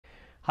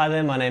Hi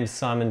there, my name's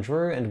Simon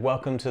Drew and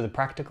welcome to the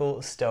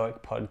Practical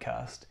Stoic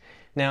podcast.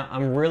 Now,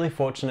 I'm really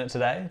fortunate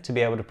today to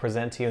be able to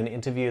present to you an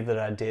interview that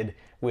I did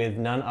with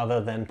none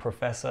other than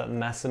Professor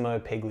Massimo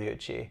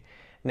Pigliucci.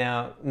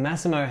 Now,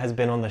 Massimo has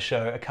been on the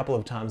show a couple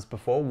of times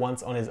before,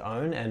 once on his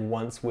own and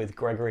once with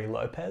Gregory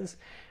Lopez.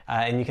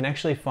 And you can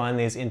actually find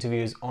these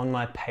interviews on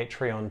my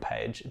Patreon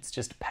page. It's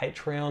just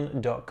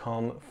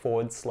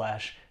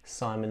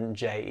patreon.com/Simon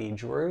J. E.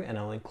 Drew, and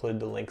I'll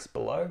include the links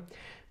below.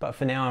 But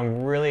for now,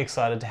 I'm really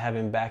excited to have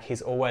him back.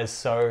 He's always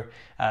so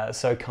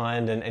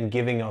kind and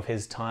giving of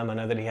his time. I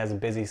know that he has a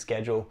busy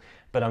schedule,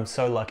 but I'm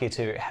so lucky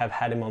to have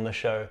had him on the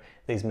show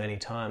these many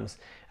times.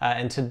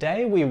 And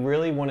today we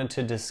really wanted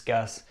to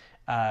discuss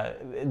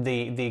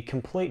the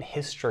complete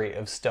history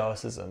of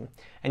Stoicism.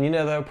 And you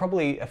know, there were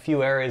probably a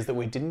few areas that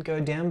we didn't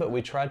go down, but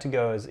we tried to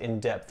go as in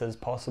depth as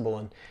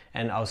possible.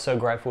 And I was so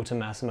grateful to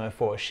Massimo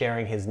for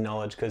sharing his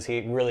knowledge, because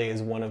he really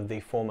is one of the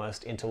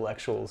foremost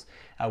intellectuals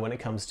when it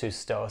comes to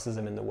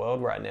Stoicism in the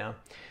world right now.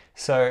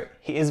 So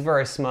he is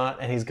very smart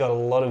and he's got a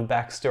lot of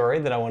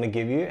backstory that I want to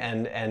give you,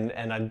 and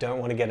I don't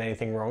want to get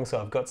anything wrong, so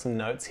I've got some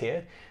notes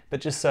here, but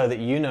just so that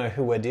you know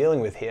who we're dealing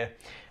with here.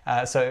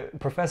 So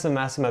Professor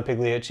Massimo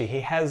Pigliucci,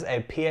 he has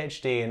a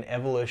PhD in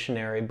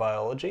Evolutionary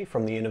Biology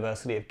from the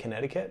University of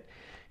Connecticut.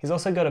 He's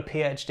also got a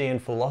PhD in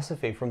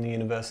Philosophy from the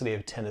University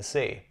of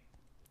Tennessee.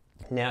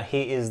 Now,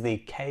 he is the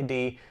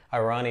K.D.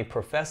 Irani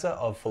Professor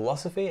of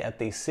Philosophy at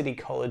the City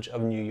College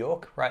of New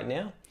York right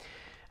now.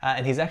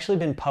 And he's actually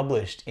been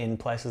published in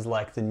places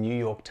like the New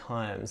York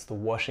Times, the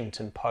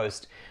Washington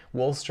Post,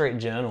 Wall Street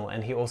Journal,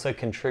 and he also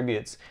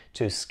contributes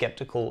to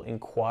Skeptical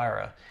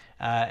Inquirer.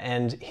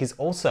 And he's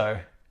also,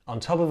 on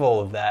top of all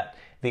of that,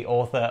 the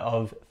author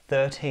of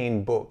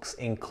 13 books,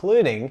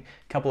 including a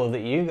couple of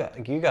that you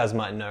guys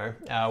might know.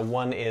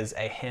 One is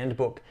A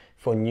Handbook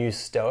for New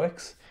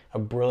Stoics, a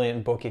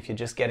brilliant book. If you're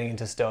just getting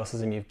into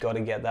Stoicism, you've got to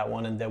get that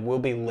one, and there will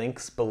be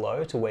links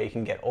below to where you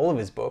can get all of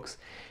his books.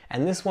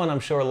 And this one,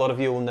 I'm sure a lot of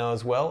you will know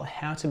as well,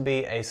 How to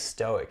Be a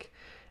Stoic.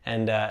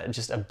 And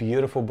just a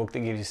beautiful book that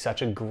gives you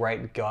such a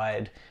great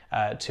guide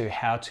to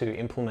how to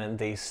implement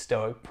these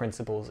Stoic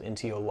principles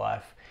into your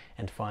life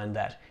and find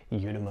that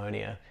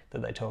eudaimonia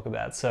that they talk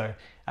about. So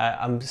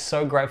I'm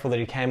so grateful that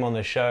he came on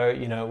the show.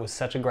 You know, it was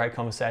such a great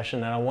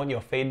conversation, and I want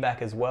your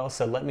feedback as well.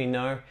 So let me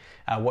know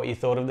what you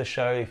thought of the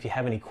show. If you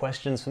have any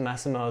questions for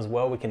Massimo as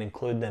well, we can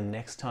include them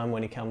next time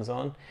when he comes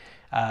on.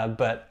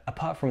 But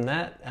apart from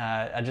that,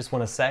 I just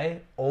want to say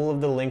all of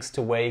the links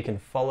to where you can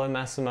follow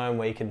Massimo and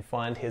where you can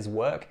find his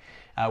work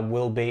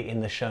will be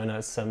in the show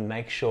notes. So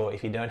make sure,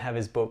 if you don't have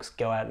his books,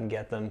 go out and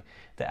get them.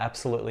 They're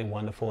absolutely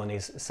wonderful, and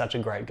he's such a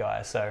great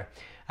guy. So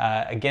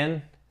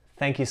again,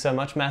 thank you so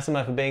much,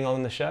 Massimo, for being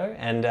on the show,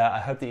 and I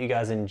hope that you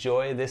guys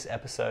enjoy this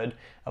episode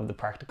of the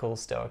Practical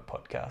Stoic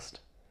podcast.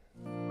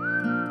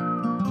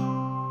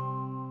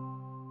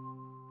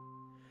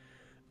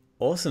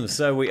 Awesome.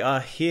 So we are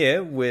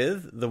here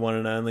with the one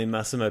and only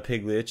Massimo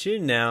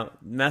Pigliucci. Now,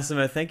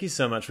 Massimo, thank you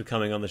so much for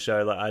coming on the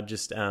show. Like, I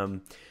just I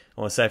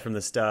want to say from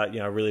the start,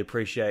 I really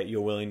appreciate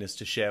your willingness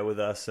to share with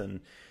us,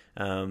 and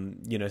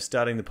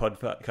starting the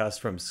podcast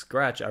from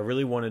scratch. I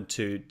really wanted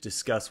to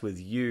discuss with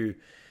you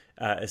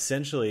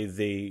essentially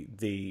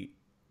the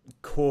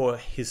core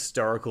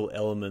historical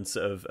elements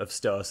of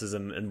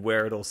Stoicism and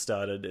where it all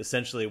started.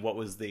 Essentially, what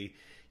was the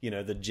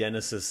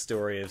genesis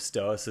story of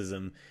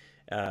Stoicism.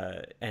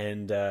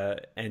 And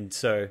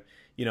so,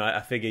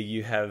 I figure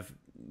you have,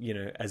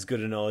 as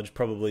good a knowledge,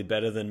 probably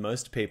better than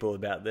most people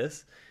about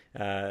this,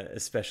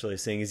 especially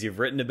seeing as you've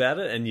written about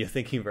it and you're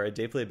thinking very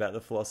deeply about the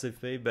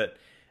philosophy. But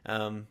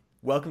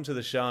welcome to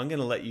the show. I'm going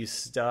to let you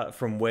start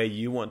from where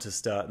you want to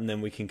start, and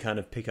then we can kind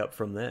of pick up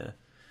from there.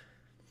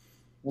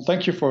 Well,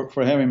 thank you for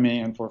having me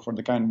and for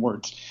the kind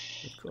words.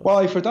 Well,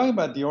 if we're talking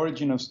about the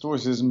origin of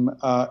Stoicism,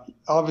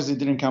 obviously it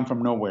didn't come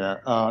from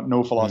nowhere.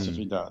 No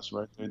philosophy does,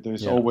 right?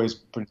 There's always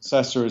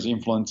predecessors,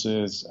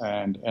 influences,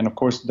 and of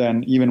course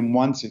then even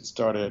once it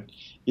started,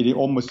 it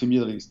almost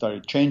immediately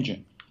started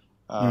changing.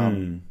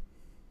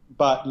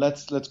 But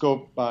let's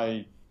go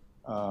by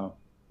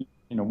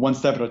one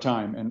step at a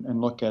time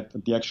and look at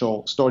the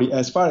actual story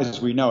as far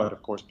as we know it,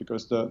 of course,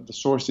 because the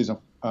sources,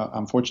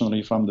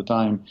 unfortunately, from the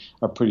time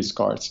are pretty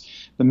scarce.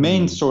 The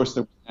main source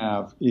that we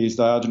have is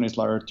Diogenes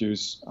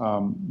Laertius,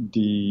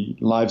 the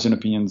Lives and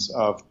Opinions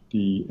of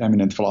the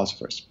Eminent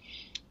Philosophers.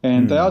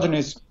 And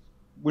Diogenes,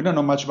 we don't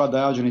know much about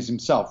Diogenes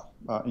himself,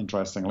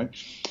 interestingly.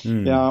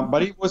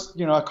 But he was,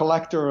 a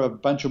collector of a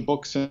bunch of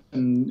books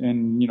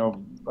and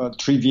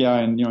trivia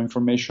and,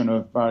 information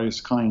of various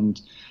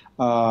kinds.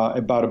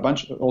 About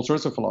all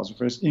sorts of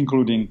philosophers,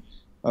 including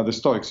the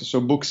Stoics.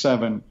 So book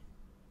 7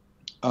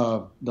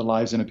 of the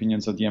Lives and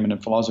Opinions of the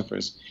Eminent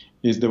Philosophers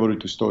is devoted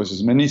to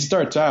Stoicism. And it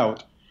starts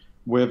out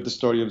with the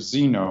story of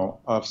Zeno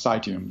of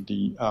Citium,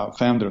 the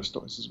founder of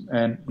Stoicism.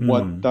 And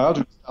what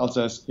Diogenes tells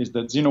us is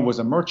that Zeno was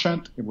a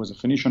merchant. He was a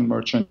Phoenician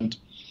merchant.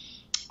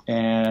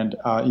 And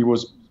he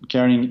was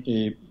carrying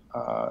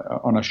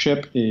on a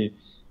ship a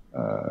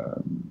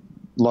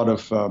lot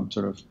of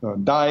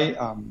dye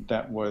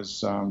that was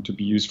to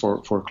be used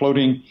for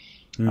clothing.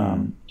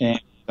 And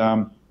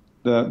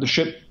the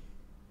ship,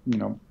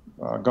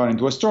 got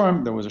into a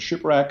storm. There was a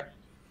shipwreck.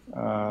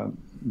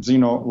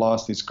 Zeno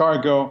lost his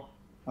cargo.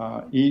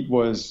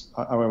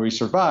 However, he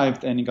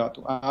survived, and he got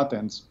to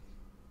Athens.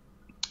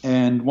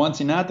 And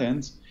once in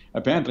Athens,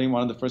 apparently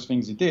one of the first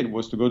things he did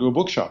was to go to a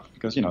bookshop,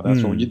 because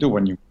that's what you do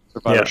when you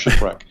survive a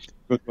shipwreck.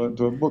 Go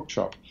to a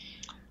bookshop.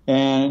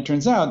 And it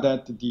turns out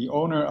that the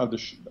owner of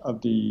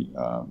the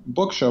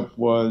bookshop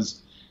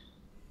was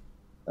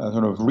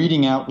sort of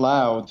reading out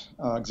loud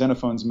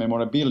Xenophon's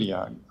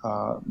Memorabilia.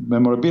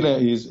 Memorabilia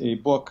is a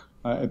book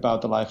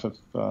about the life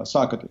of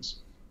Socrates.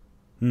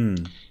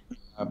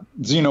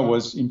 Zeno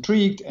was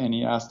intrigued, and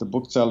he asked the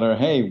bookseller,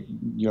 "Hey,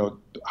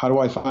 how do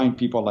I find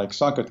people like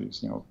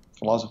Socrates,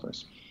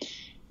 philosophers?"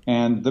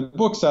 And the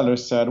bookseller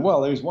said,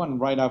 "Well, there's one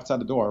right outside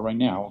the door right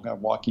now,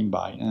 walking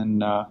by,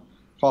 and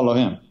follow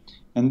him."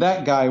 And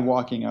that guy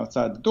walking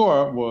outside the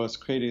door was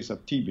Critias of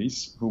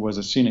Thebes, who was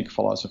a Cynic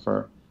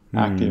philosopher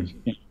active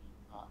in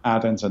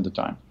Athens at the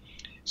time.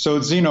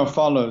 So Zeno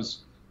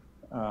follows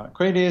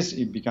Critias,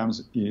 he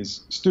becomes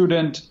his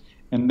student,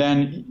 and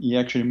then he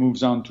actually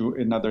moves on to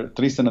at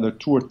least another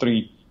 2 or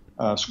 3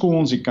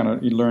 schools. He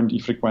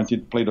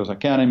frequented Plato's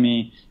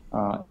Academy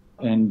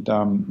and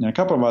a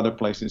couple of other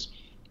places.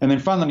 And then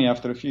finally,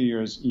 after a few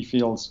years, he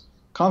feels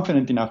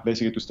confident enough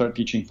basically to start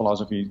teaching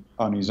philosophy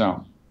on his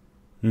own.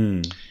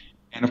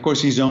 And of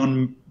course, his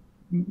own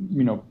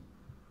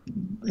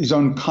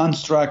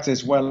constructs,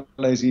 as well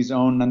as his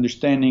own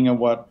understanding of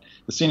what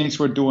the Cynics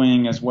were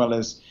doing, as well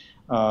as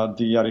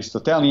the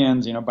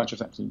Aristotelians, a bunch of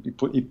things.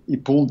 He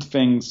pulled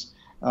things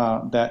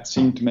that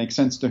seemed to make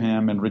sense to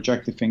him and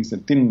rejected things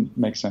that didn't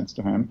make sense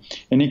to him.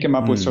 And he came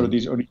up with sort of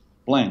this original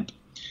blend.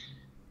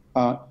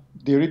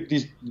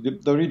 The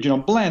original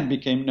blend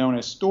became known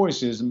as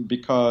Stoicism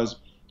because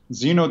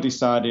Zeno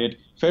decided,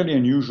 fairly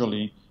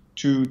unusually,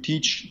 to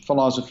teach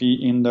philosophy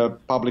in the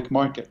public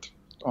market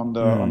on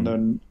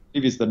the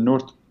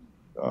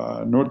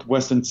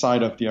northwestern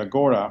side of the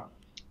Agora,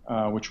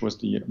 which was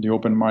the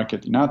open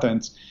market in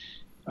Athens.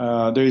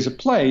 There is a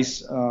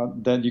place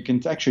that you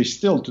can actually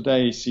still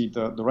today see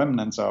the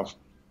remnants of.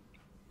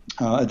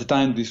 At the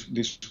time,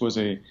 this was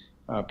a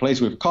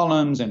place with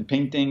columns and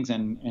paintings,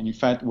 and in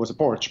fact was a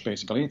porch,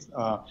 basically.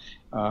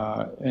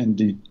 And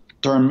the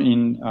term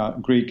in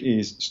Greek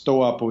is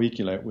stoa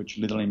poikile, which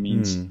literally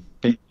means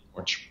painting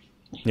porch.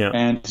 Yeah.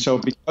 And so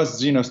because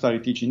Zeno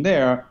started teaching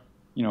there,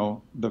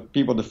 the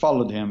people that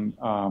followed him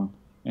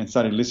and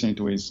started listening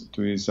to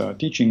his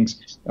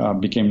teachings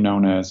became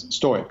known as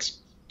Stoics.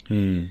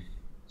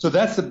 So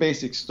that's the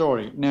basic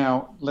story.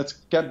 Now let's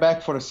get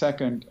back for a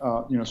second,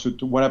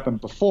 to what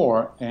happened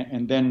before,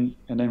 and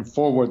then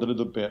forward a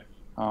little bit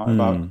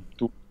about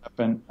to what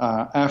happened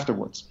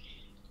afterwards.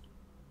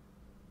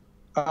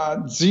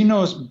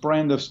 Zeno's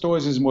brand of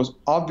Stoicism was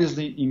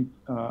obviously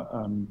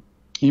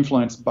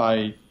influenced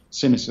by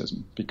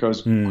Cynicism,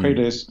 because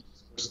Critias'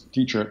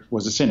 teacher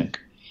was a Cynic.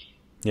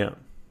 Yeah.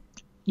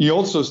 He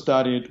also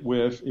studied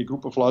with a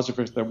group of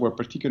philosophers that were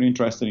particularly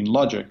interested in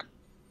logic,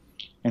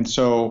 and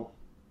so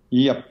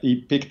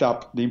he picked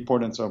up the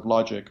importance of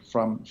logic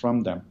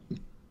from them.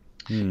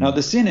 Now,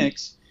 the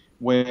Cynics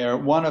were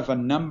one of a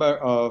number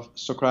of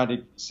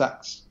Socratic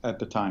sects at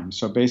the time.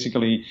 So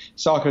basically,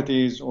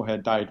 Socrates, who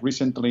had died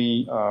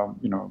recently,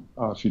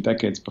 a few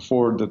decades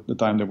before the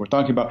time that we're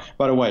talking about.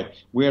 By the way,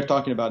 we are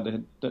talking about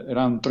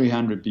around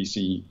 300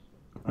 BCE.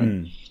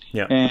 Right?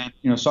 Yeah.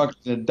 And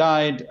Socrates had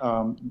died.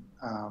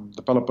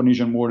 The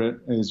Peloponnesian War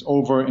is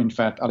over. In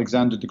fact,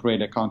 Alexander the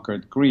Great had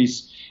conquered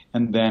Greece,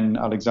 and then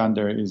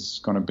Alexander is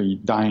going to be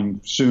dying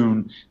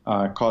soon,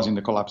 causing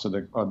the collapse of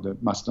the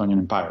Macedonian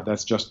Empire.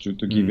 That's just to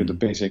give you the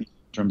basic in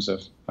terms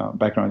of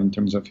background, in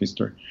terms of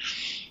history.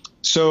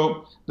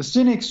 So the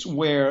Cynics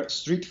were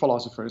street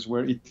philosophers,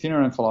 were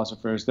itinerant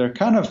philosophers. They're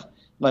kind of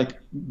like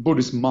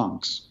Buddhist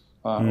monks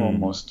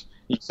almost,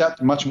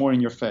 except much more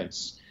in your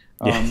face.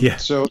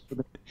 So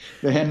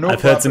they had no.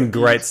 I've heard some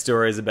great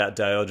stories about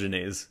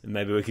Diogenes.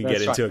 Maybe we can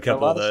get into a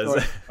couple of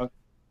those.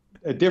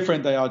 A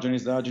different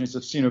Diogenes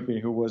of Sinope,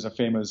 who was a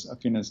famous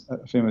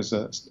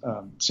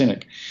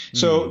Cynic.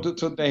 So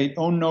they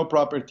owned no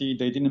property.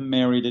 They didn't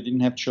marry. They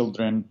didn't have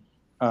children.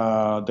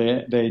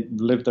 They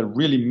lived a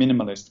really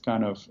minimalist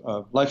kind of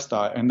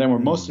lifestyle, and they were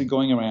mostly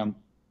going around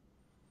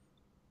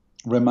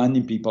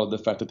reminding people of the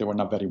fact that they were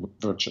not very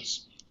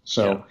virtuous.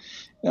 So.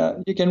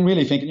 You can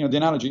really think, the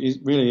analogy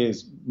really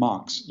is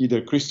monks, either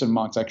Christian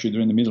monks actually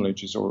during the Middle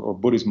Ages or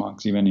Buddhist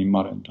monks even in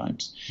modern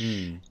times,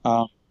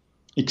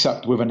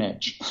 except with an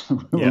edge,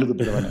 a little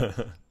bit of an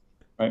edge.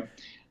 Right?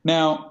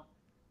 Now,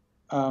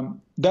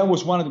 that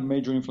was one of the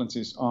major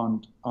influences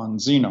on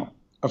Zeno.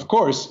 Of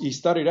course, he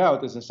started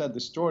out, as I said, the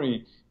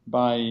story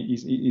by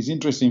his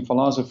interest in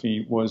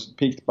philosophy was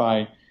piqued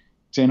by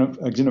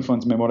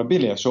Xenophon's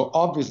Memorabilia. So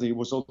obviously, it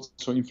was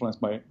also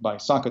influenced by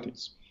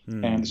Socrates.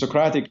 And the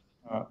Socratic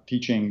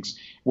teachings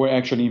were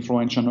actually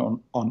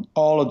influential on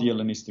all of the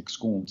Hellenistic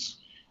schools,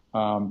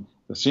 the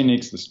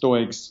Cynics, the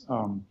Stoics,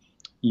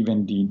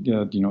 even the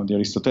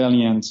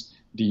Aristotelians,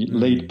 the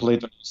late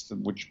Platonists,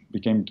 which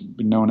became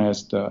known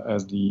as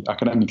the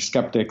academic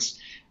skeptics,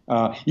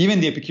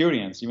 Even the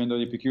Epicureans, even though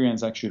the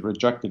Epicureans actually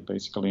rejected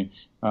basically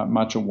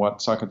much of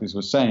what Socrates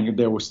was saying,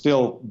 they were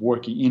still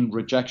working in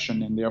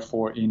rejection and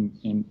therefore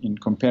in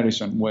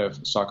comparison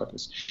with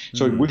Socrates.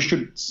 So we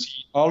should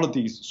see all of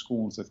these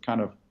schools that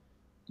kind of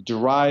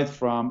derive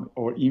from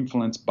or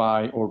influenced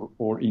by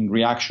or in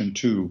reaction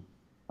to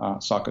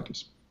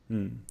Socrates.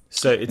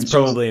 So it's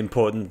probably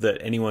important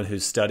that anyone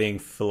who's studying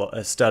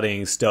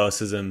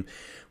Stoicism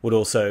would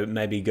also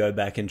maybe go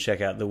back and check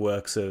out the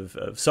works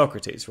of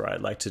Socrates,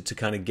 right? Like to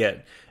kind of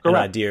get an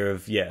idea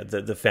of,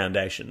 the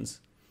foundations.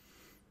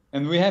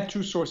 And we have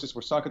two sources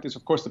for Socrates.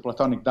 Of course, the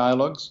Platonic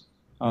dialogues.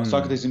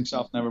 Socrates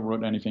himself never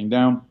wrote anything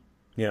down.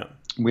 Yeah.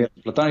 We have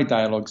the Platonic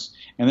dialogues,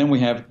 and then we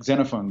have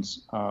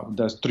Xenophon's.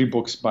 There's 3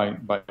 books by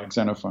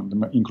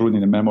Xenophon,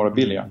 including the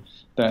Memorabilia,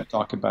 that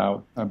talk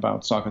about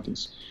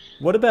Socrates.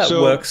 What about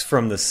works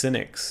from the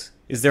Cynics?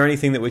 Is there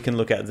anything that we can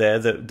look at there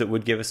that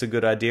would give us a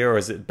good idea, or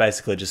is it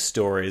basically just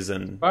stories?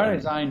 As far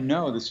as I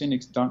know, the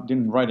Cynics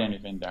didn't write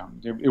anything down.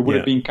 It would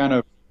have been kind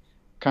of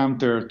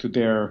counter to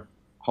their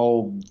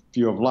whole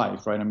view of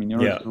life, right? I mean, in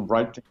order to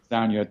write things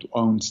down, you had to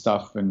own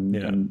stuff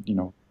and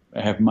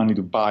have money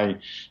to buy.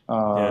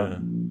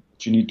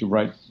 You need to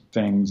write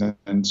things,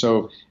 and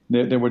so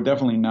they were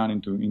definitely not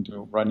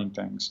into writing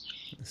things.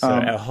 So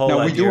our whole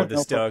idea of the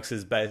Stoics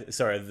is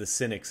the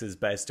Cynics is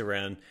based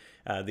around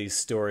these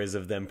stories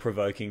of them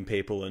provoking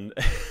people and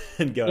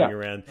going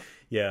around.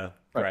 Yeah,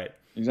 right.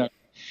 Exactly.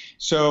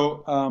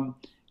 So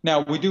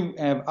now we do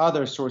have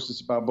other sources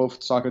about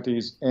both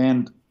Socrates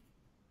and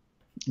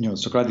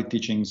Socratic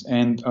teachings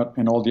and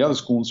all the other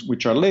schools,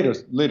 which are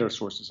later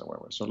sources,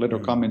 however. So later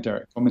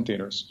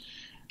commentators.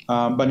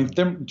 But in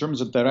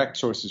terms of direct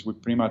sources, we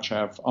pretty much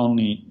have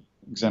only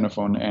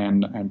Xenophon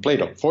and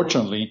Plato.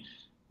 Fortunately,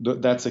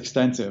 that's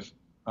extensive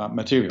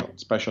material,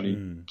 especially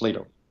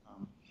Plato.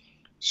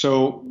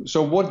 So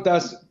what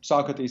does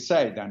Socrates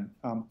say then?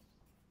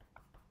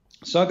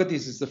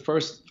 Socrates is the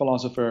first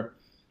philosopher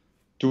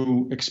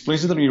to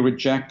explicitly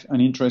reject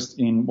an interest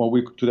in what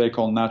we today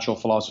call natural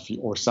philosophy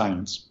or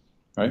science,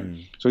 right?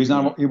 So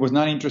he was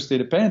not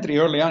interested. Apparently,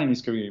 early on in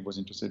his career, he was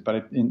interested,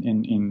 but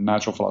in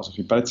natural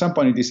philosophy. But at some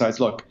point, he decides,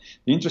 look,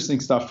 the interesting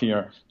stuff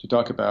here to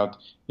talk about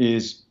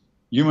is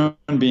human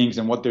beings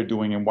and what they're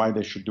doing and why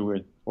they should do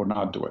it or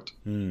not do it.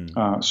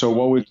 So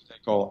what we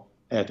call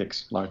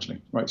ethics,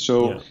 largely, right?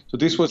 So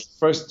this was the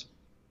first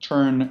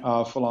turn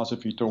of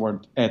philosophy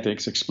toward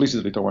ethics,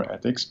 explicitly toward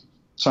ethics.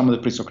 Some of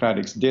the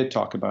pre-Socratics did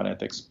talk about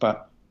ethics,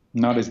 but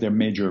not as their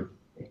major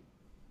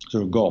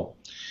sort of goal.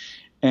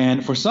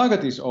 And for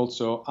Socrates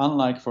also,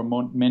 unlike for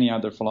many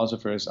other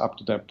philosophers up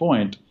to that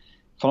point,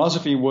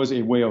 philosophy was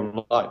a way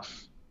of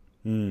life.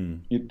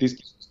 This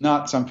is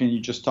not something you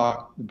just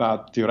talk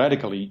about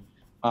theoretically.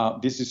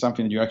 This is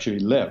something that you actually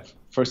live,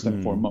 first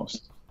and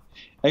foremost.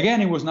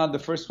 Again, it was not the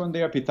first one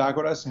there.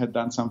 Pythagoras had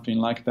done something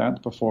like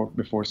that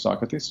before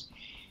Socrates.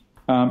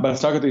 But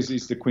Socrates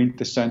is the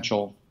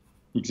quintessential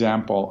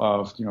example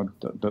of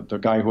the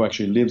guy who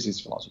actually lives his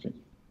philosophy.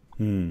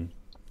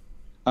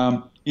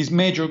 His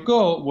major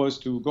goal was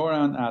to go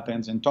around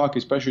Athens and talk,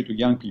 especially to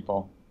young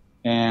people,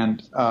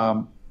 and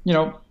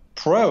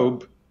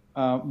probe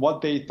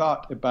what they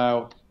thought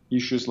about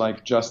issues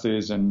like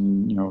justice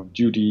and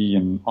duty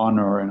and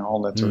honor and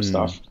all that sort of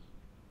stuff,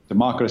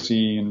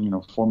 democracy and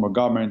form of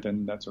government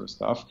and that sort of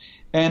stuff,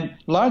 and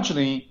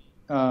largely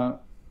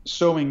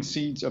sowing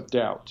seeds of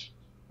doubt.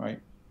 Right,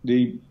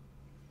 the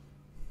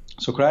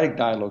Socratic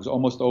dialogues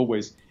almost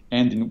always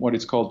end in what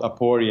is called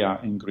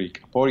aporia in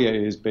Greek. Aporia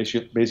is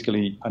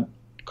basically a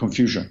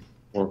confusion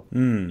or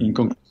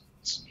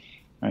inconclusiveness.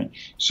 Right?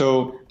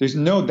 So there's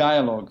no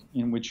dialogue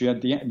in which you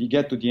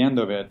get to the end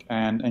of it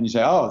and you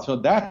say, oh, so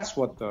that's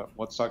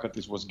what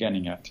Socrates was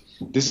getting at.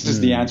 This is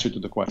the answer to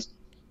the question.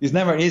 This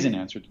never is an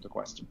answer to the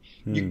question.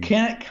 You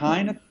can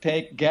kind of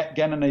get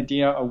an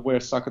idea of where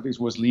Socrates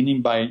was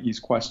leaning by his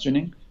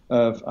questioning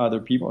of other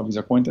people, of his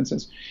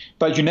acquaintances,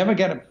 but you never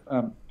get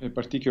a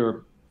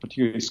particularly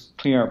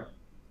clear,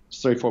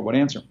 straightforward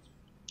answer.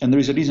 And there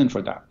is a reason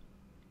for that,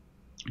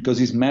 because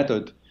his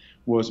method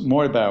was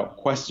more about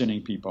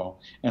questioning people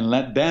and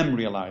let them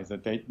realize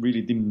that they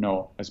really didn't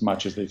know as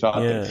much as they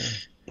thought.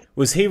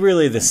 Was he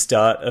really the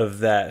start of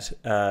that?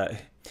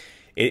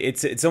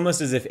 It's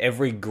almost as if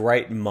every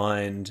great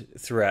mind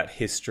throughout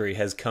history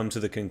has come to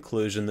the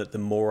conclusion that the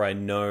more I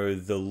know,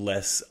 the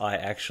less I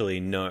actually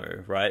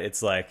know, right?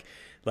 It's like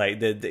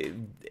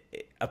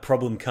a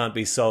problem can't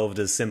be solved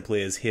as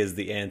simply as here's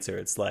the answer.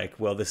 It's like,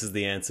 well, this is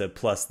the answer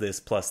plus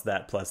this, plus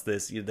that, plus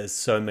this. There's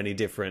so many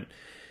different...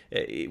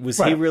 Was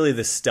he really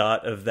the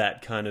start of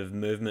that kind of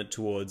movement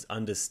towards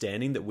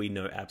understanding that we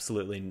know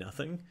absolutely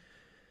nothing?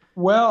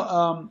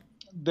 Well,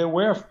 there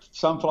were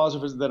some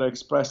philosophers that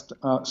expressed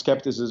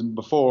skepticism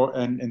before,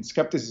 and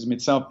skepticism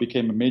itself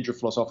became a major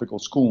philosophical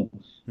school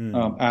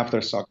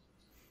after Socrates.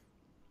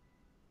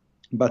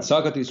 But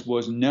Socrates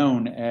was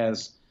known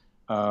as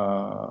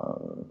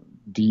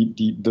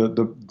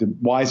the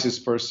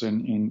wisest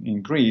person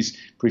in Greece,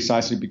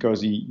 precisely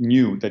because he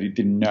knew that he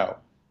didn't know.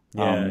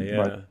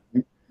 But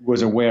he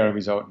was aware of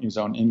his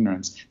own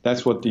ignorance.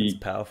 That's what That's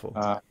powerful.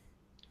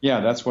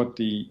 Yeah, that's what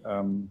the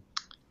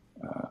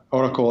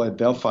oracle at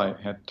Delphi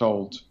had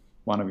told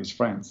one of his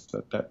friends,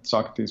 that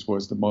Socrates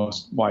was the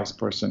most wise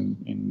person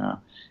in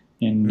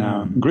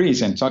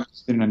Greece, and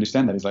Socrates didn't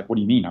understand that. He's like, "What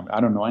do you mean? I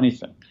don't know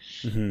anything."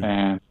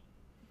 And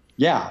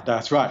yeah,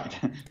 that's right.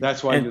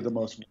 That's why you're the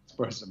most wise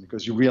person,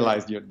 because you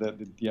realize the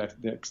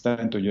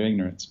extent of your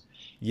ignorance.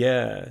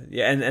 Yeah,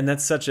 and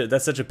that's such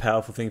a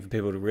powerful thing for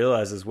people to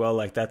realize as well.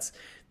 Like, that's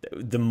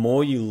the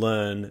more you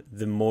learn,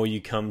 the more you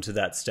come to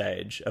that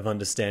stage of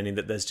understanding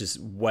that there's just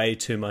way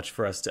too much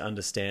for us to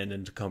understand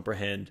and to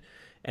comprehend,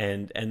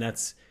 and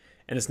it's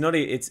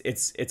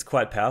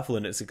quite powerful,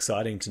 and it's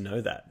exciting to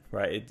know that,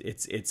 right?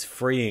 It's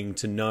freeing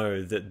to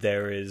know that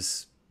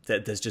there's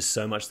just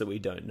so much that we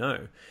don't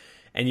know.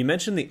 And you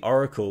mentioned the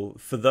oracle.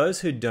 For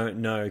those who don't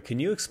know, can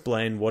you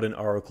explain what an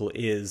oracle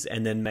is,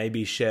 and then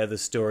maybe share the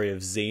story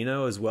of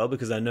Zeno as well?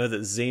 Because I know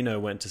that Zeno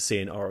went to see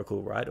an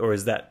oracle, right? Or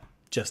is that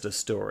just a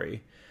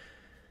story?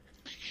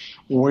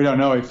 We don't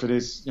know if it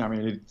is. I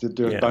mean,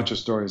 there's a bunch of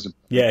stories.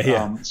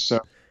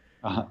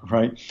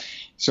 Right.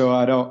 So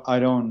I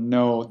don't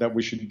know that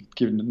we should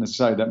give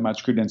necessarily that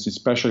much credence,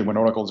 especially when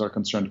oracles are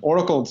concerned.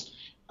 Oracles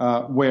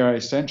were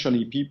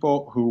essentially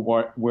people who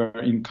were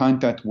in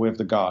contact with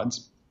the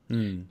gods.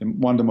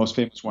 One of the most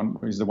famous one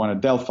is the one at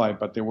Delphi,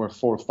 but there were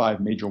 4 or 5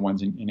 major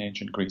ones in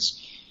ancient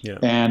Greece. Yeah.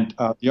 And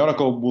the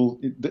oracle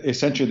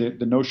essentially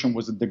the notion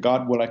was that the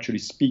god will actually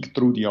speak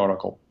through the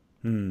oracle.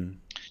 And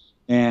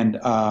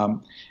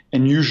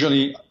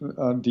usually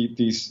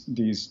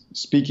these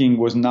speaking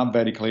was not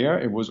very clear.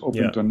 It was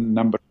open to a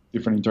number of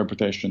different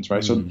interpretations,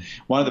 right? So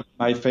one of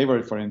my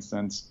favorite, for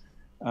instance,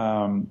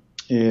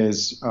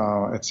 is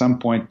at some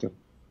point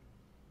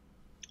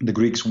the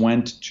Greeks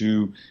went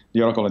to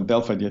the oracle at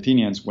Delphi. The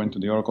Athenians went to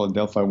the oracle at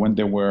Delphi when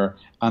they were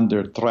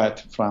under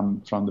threat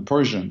from the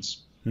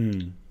Persians.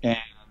 And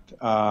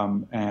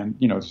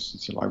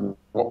it's like,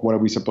 what are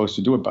we supposed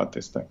to do about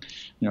this thing?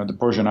 The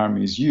Persian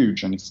army is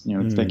huge, and it's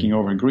taking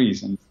over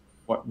Greece, and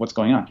what's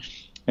going on?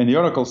 And the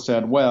oracle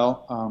said,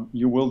 well,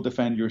 you will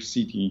defend your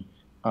city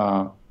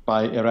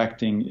by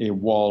erecting a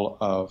wall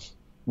of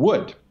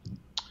wood.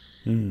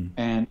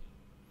 And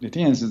the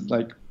Athenians is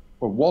like,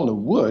 a wall of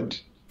wood?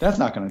 That's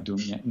not going to do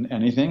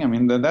anything. I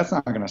mean, that's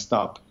not going to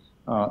stop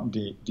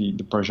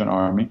the Persian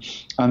army,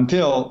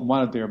 until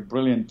one of their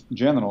brilliant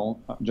generals,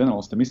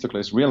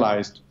 Themistocles,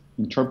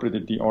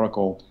 interpreted the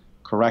oracle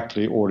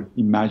correctly or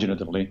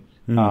imaginatively.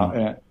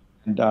 And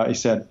he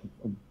said,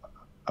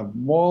 a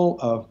wall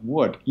of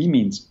wood, he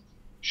means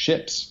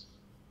ships.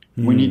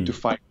 We need to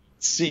fight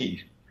at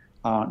sea,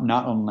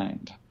 not on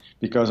land.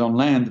 Because on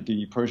land,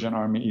 the Persian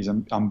army is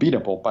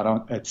unbeatable,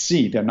 but at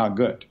sea, they're not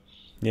good.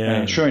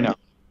 And sure enough,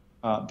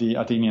 the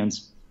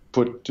Athenians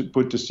put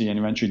to sea and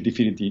eventually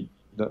defeated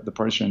the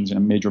Persians in a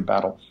major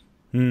battle.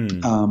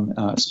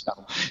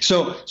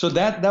 So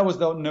that was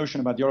the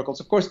notion about the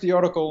oracles. Of course, the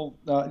oracle,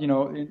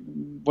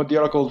 what the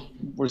oracle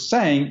were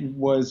saying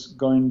was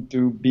going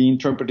to be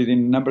interpreted in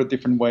a number of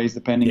different ways,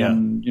 depending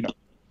on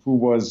who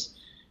was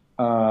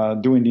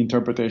doing the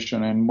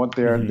interpretation and what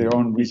their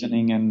own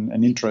reasoning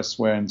and interests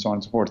were, and so on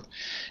and so forth.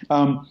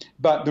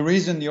 But the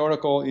reason the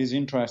oracle is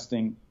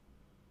interesting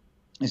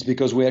is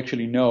because we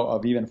actually know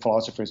of even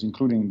philosophers,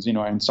 including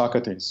Zeno and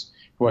Socrates,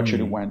 who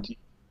actually went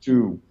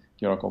to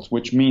the oracles,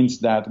 which means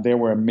that they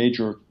were a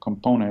major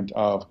component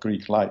of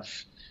Greek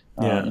life,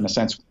 in a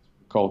sense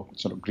called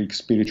sort of Greek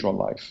spiritual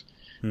life.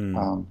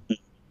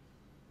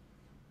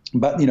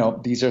 But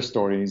these are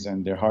stories,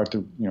 and they're hard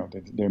to,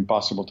 they're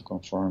impossible to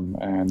confirm,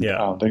 and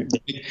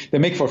they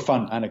make for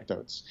fun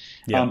anecdotes.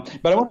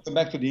 But I want to go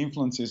back to the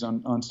influences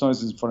on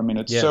Stoicism for a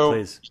minute.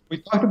 Please.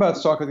 We talked about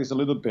Socrates a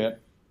little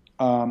bit.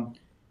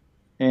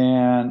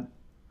 And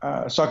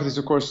Socrates,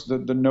 of course,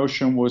 the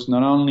notion was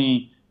not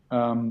only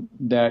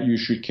that you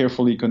should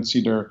carefully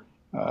consider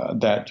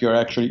that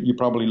you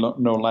probably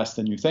know less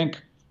than you think.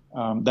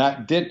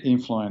 That did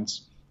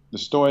influence the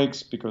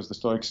Stoics, because the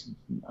Stoics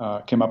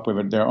came up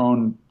with their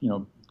own,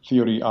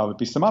 theory of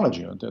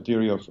epistemology, or the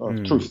theory of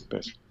truth,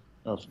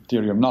 of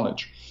theory of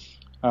knowledge.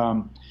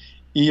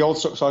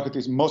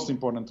 Socrates, most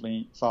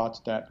importantly,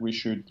 thought that we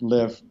should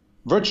live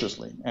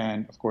virtuously,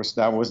 and of course,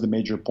 that was the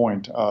major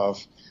point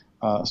of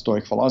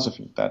Stoic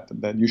philosophy,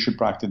 that you should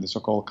practice the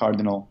so-called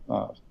cardinal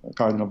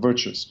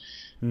virtues,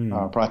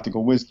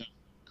 practical wisdom,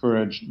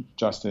 courage,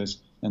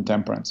 justice, and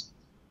temperance.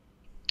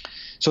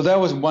 So that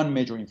was one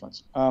major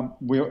influence. I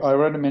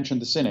already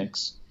mentioned the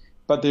Cynics,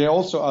 but there are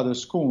also other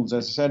schools.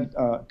 As I said,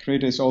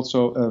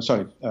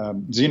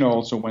 Zeno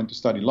also went to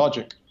study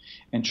logic,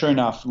 and sure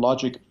enough,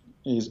 logic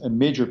is a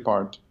major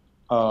part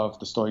of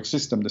the Stoic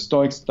system. The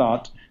Stoics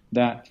thought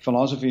that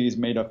philosophy is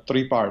made of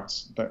 3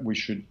 parts that we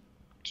should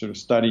sort of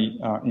study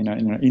in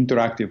an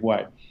interactive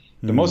way.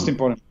 The most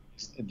important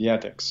is the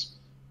ethics,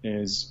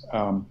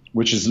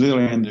 which is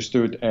literally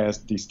understood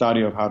as the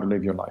study of how to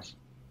live your life.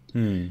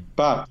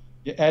 But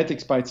the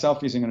ethics by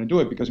itself isn't going to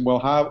do it, because, well,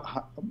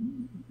 how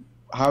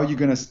are you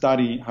going to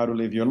study how to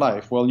live your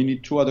life? Well, you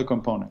need 2 other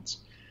components.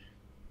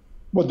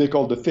 What they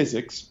call the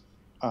physics,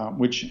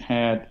 which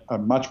had a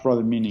much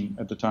broader meaning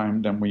at the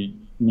time than we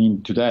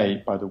mean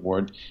today by the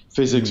word.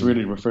 Physics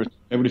really refers to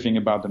everything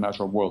about the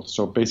natural world,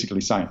 so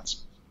basically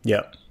science.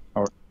 Yeah.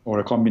 Or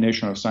a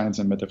combination of science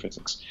and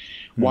metaphysics.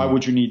 Why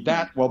would you need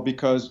that? Well,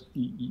 because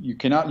you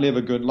cannot live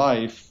a good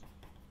life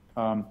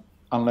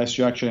unless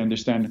you actually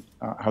understand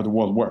how the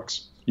world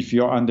works. If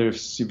you're under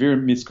severe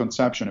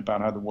misconception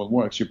about how the world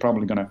works, you're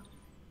probably going to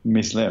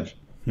mislive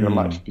your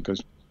life because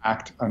you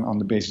act on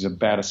the basis of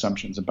bad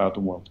assumptions about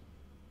the world.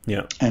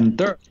 Yeah. And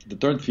the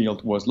third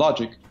field was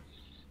logic,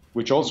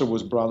 which also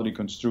was broadly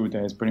construed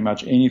as pretty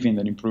much anything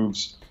that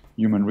improves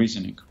human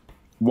reasoning.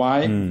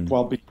 Why?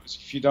 Well, because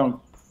if you don't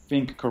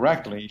think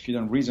correctly, if you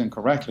don't reason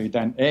correctly,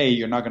 then A,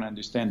 you're not going to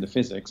understand the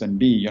physics, and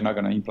B, you're not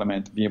going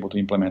to be able to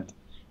implement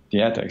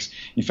the ethics.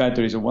 In fact,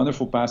 there is a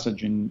wonderful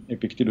passage in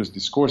Epictetus'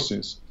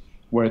 Discourses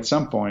where at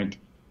some point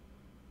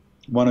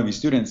one of his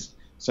students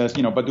says,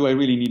 but do I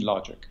really need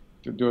logic?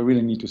 Do I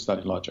really need to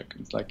study logic?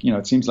 It's like,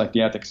 it seems like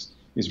the ethics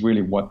is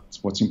really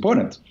what's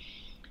important.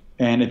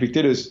 And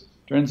Epictetus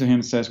turns to him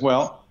and says,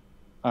 well,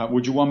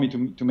 would you want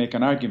me to make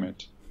an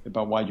argument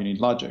about why you need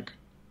logic?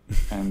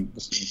 And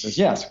the student says,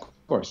 yes,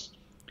 of course.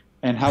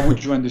 And how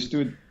would you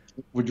understand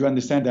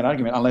that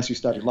argument unless you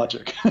study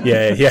logic?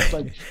 Yeah.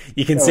 Like,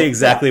 you can see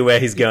exactly where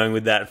he's going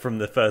with that from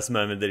the first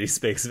moment that he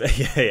speaks.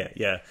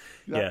 Yeah.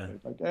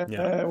 Like,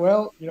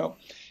 well,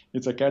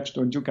 it's a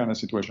catch-22 kind of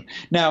situation.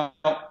 Now,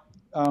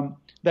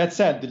 that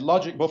said,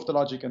 both the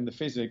logic and the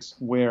physics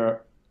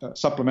were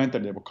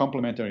supplementary, they were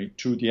complementary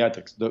to the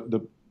ethics.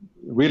 The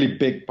really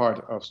big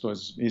part of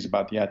Stoicism is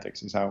about the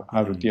ethics, is how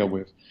to deal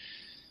with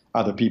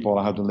other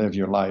people, how to live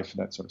your life,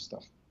 that sort of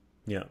stuff.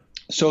 Yeah.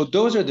 So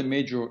those are the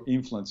major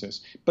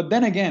influences. But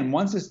then again,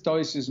 once the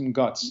Stoicism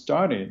got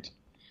started,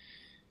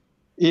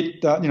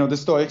 the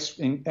Stoics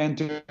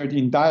entered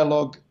in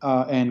dialogue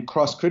and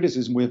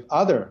cross-criticism with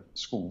other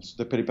schools,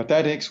 the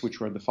Peripatetics, which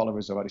were the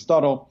followers of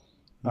Aristotle,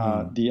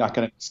 the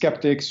academic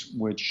skeptics,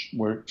 which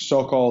were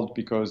so-called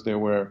because they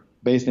were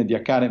based in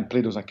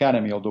Plato's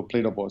academy, although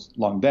Plato was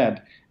long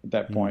dead at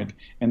that point,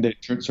 and they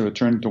sort of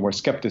turned towards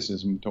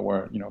skepticism,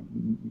 toward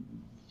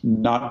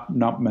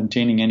not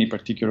maintaining any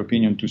particular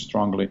opinion too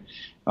strongly,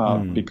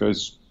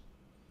 because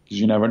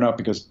you never know,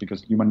 because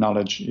human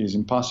knowledge is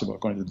impossible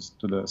according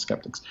to the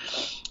skeptics,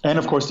 and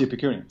of course the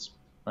Epicureans,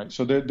 right?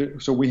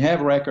 So we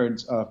have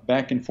records of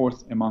back and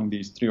forth among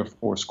these 3 or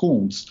 4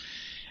 schools,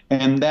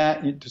 and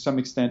that to some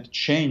extent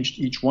changed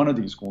each one of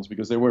these schools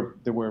because they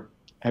were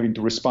having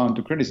to respond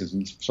to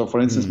criticisms. So, for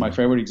instance, my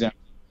favorite example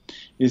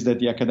is that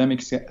the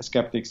academic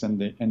skeptics and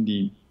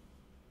the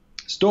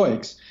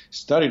Stoics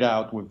started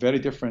out with very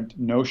different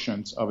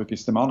notions of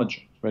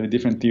epistemology, very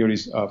different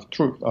theories of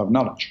truth, of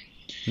knowledge.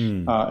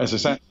 As I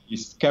said, the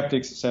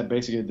skeptics said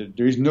basically that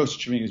there is no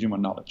such thing as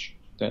human knowledge,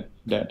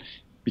 that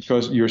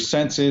because your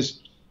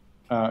senses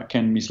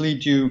can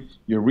mislead you,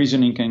 your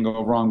reasoning can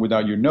go wrong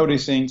without you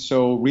noticing,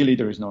 so really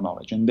there is no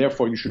knowledge, and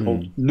therefore you should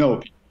hold no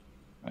opinion.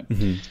 Right?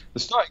 The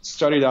Stoics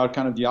started out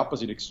kind of the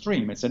opposite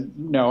extreme. It said,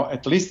 no,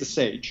 at least the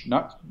sage,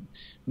 not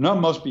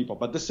most people,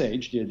 but the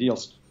sage, the ideal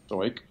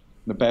Stoic,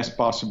 the best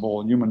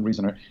possible human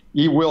reasoner,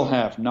 he will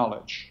have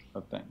knowledge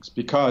of things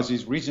because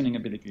his reasoning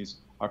abilities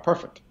are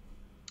perfect.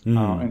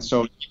 And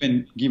so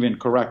given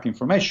correct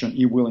information,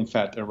 he will in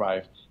fact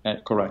arrive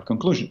at correct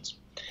conclusions.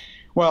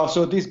 Well,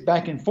 so this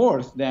back and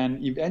forth then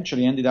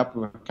eventually ended up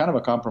with kind of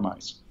a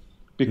compromise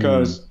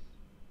because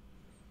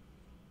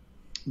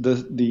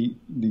the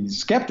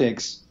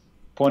skeptics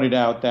pointed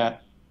out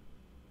that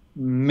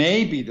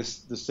maybe the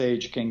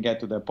sage can get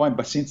to that point,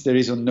 but since there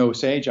is no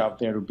sage out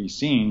there to be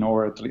seen,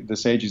 or at least the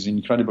sage is an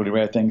incredibly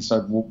rare thing,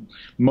 so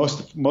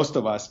most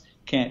of us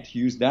can't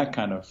use that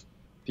kind of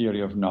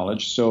theory of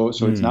knowledge, so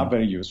it's not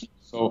very useful.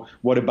 So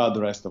what about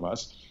the rest of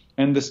us?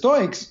 And the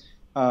Stoics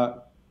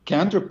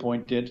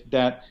counterpointed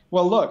that,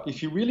 well, look,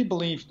 if you really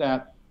believe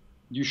that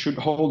you should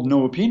hold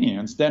no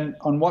opinions, then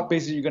on what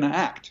basis are you going to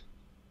act?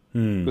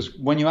 Because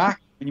when you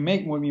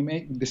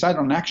decide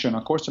on action,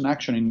 a course of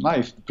action in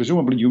life,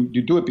 presumably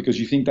you do it because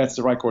you think that's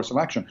the right course of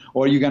action,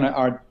 or you're going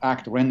to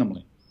act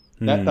randomly.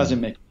 That doesn't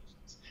make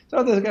sense.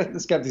 So the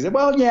skeptics said,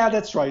 well, yeah,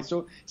 that's right.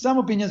 So some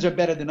opinions are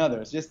better than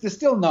others. They're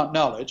still not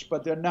knowledge,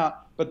 but they're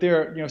not. But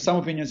some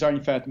opinions are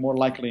in fact more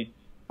likely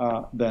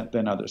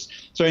than others.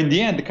 So in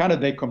the end,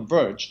 they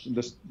converged.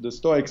 The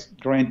Stoics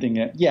granting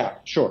it, yeah,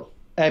 sure.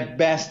 At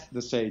best,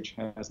 the sage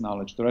has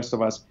knowledge. The rest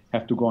of us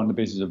have to go on the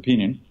basis of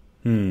opinion.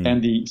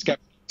 And the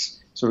skeptics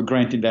sort of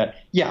granted that,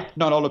 yeah,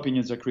 not all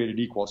opinions are created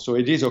equal. So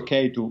it is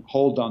okay to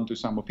hold on to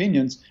some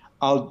opinions,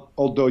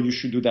 although you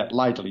should do that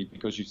lightly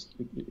because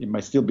it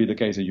might still be the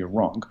case that you're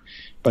wrong.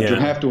 But you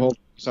have to hold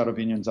some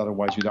opinions,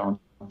 otherwise you don't.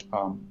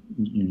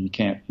 You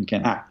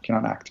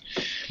cannot act.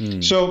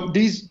 So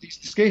these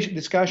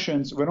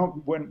discussions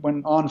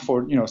went on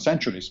for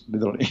centuries,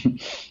 literally,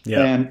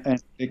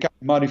 and they got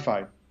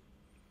modified.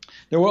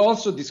 There were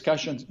also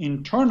discussions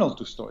internal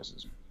to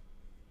Stoicism.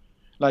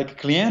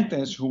 Like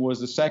Cleanthes, who was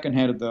the second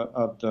head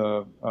of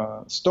the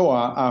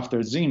Stoa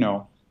after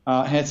Zeno,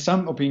 had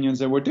some opinions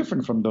that were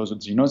different from those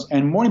of Zeno's,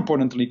 and more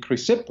importantly,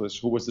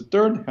 Chrysippus, who was the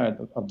third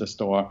head of the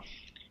Stoa,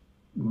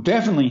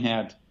 definitely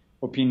had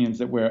opinions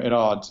that were at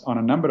odds on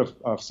a number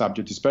of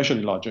subjects,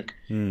 especially logic,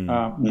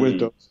 with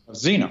those of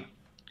Zeno.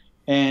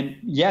 And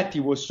yet he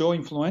was so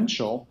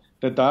influential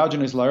that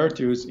Diogenes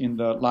Laertius, in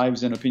the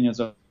Lives and Opinions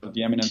of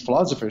the Eminent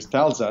Philosophers,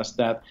 tells us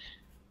that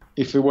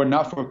if it were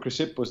not for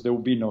Chrysippus, there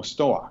would be no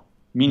Stoa,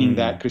 meaning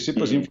that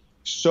Chrysippus' influence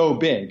was so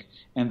big,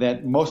 and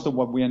that most of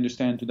what we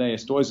understand today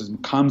as Stoicism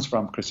comes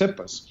from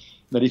Chrysippus,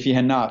 that if he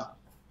had not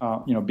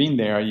been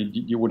there,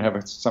 you would have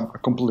a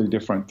completely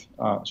different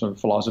sort of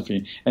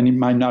philosophy, and it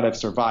might not have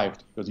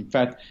survived, because in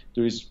fact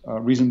there is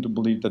reason to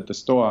believe that the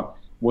Stoa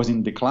was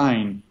in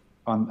decline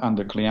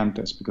under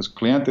Cleanthes, because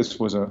Cleanthes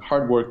was a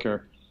hard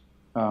worker,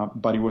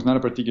 but he was not a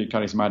particularly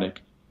charismatic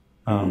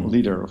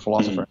leader or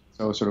philosopher.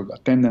 So sort of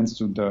attendance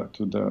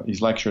to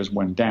his lectures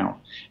went down.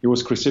 It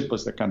was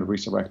Chrysippus that kind of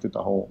resurrected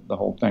the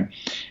whole thing,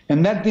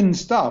 and that didn't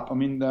stop. I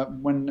mean,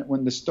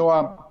 when the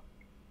Stoa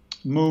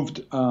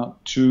moved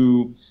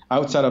to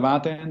outside of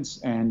Athens,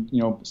 and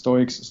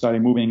Stoics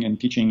started moving and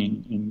teaching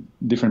in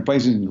different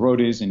places, in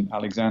Rhodes, in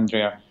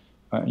Alexandria,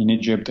 in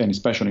Egypt, and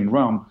especially in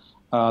Rome.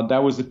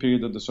 That was the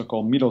period of the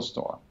so-called Middle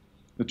Stoa.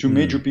 The two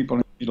major people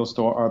in the Middle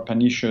Stoa are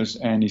Panicius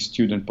and his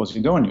student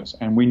Posidonius,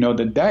 and we know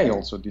that they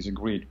also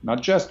disagreed,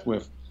 not just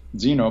with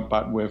Zeno,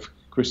 but with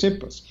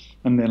Chrysippus.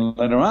 And then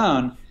later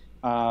on,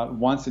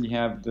 once you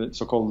have the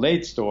so-called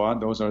late Stoa,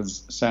 those are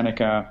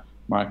Seneca,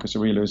 Marcus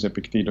Aurelius,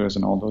 Epictetus,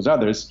 and all those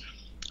others.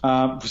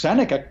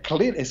 Seneca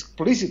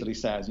explicitly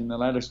says in the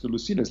letters to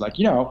Lucidus, like,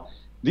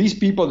 these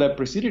people that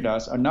preceded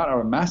us are not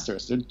our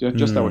masters; they're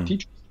just our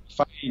teachers.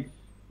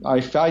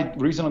 If I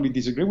reasonably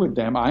disagree with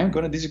them, I am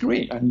going to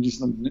disagree. And it's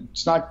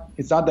not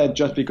that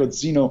just because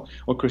Zeno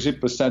or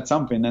Chrysippus said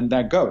something and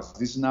that goes.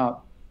 It's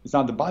not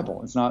the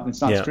Bible. It's not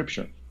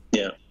Scripture.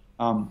 Yeah.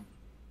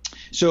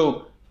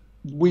 So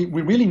we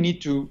really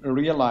need to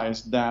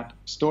realize that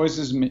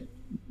Stoicism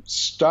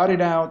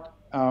started out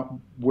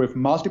with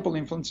multiple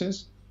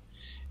influences.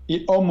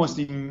 It almost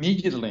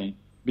immediately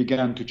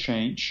began to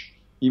change,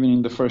 even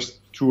in the first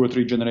 2 or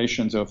 3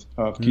 generations of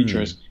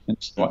teachers, and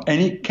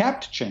it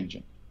kept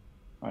changing.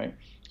 Right.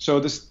 So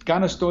this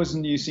kind of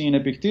Stoicism you see in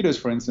Epictetus,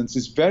 for instance,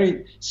 is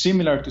very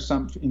similar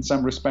in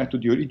some respect to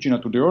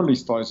the early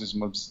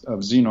Stoicism of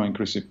Zeno and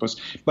Chrysippus,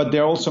 but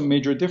there are also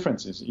major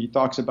differences. He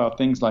talks about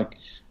things like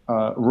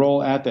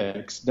role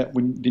ethics that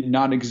did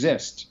not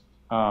exist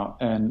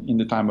and in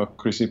the time of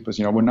Chrysippus,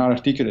 were not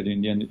articulated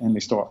in the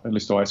early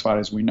Stoa as far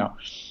as we know.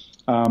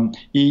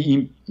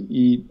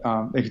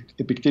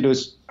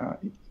 Epictetus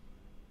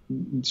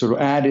sort of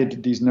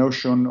added this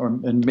notion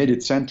and made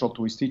it central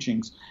to his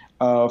teachings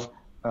of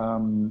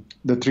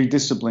the 3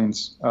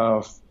 disciplines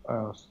of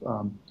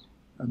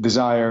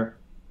desire,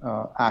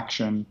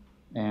 action,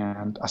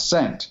 and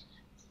assent.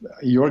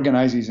 He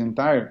organized his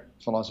entire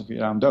philosophy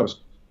around those.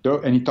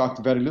 And he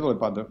talked very little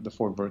about the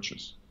 4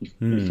 virtues,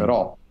 if at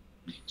all.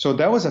 So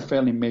that was a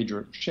fairly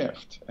major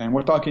shift. And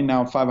we're talking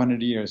now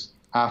 500 years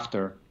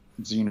after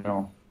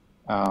Zeno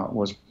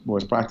was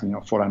practicing,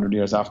 400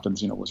 years after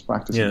Zeno was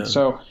practicing. Yeah.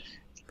 So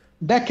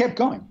that kept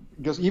going,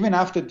 because even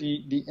after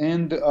the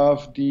end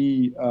of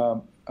the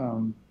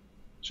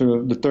sort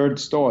of the third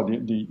Stoa,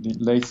 the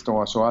late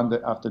Stoa, so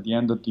after the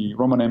end of the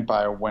Roman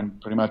Empire, when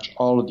pretty much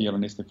all of the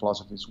Hellenistic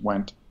philosophies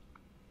went,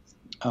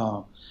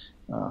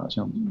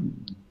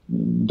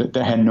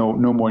 they had no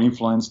more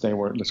influence.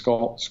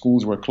 The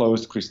schools were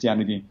closed.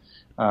 Christianity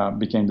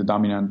became the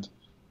dominant,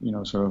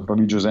 sort of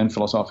religious and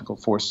philosophical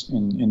force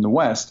in the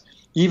West.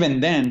 Even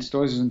then,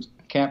 Stoicism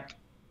kept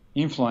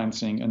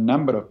influencing a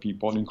number of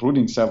people,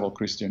 including several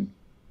Christian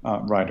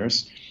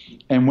writers.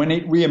 And when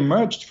it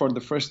reemerged for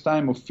the first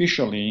time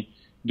officially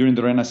during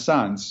the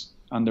Renaissance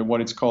under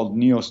what is called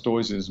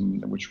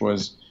Neo-Stoicism, which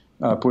was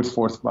put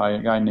forth by a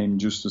guy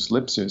named Justus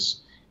Lipsius,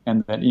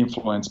 and that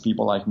influenced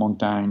people like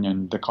Montaigne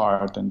and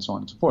Descartes and so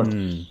on and so forth.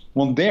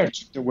 Well, there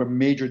were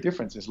major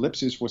differences.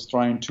 Lipsius was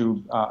trying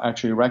to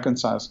actually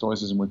reconcile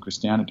Stoicism with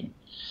Christianity.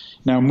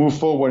 Now move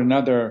forward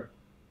another,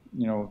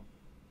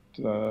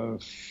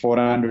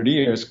 400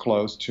 years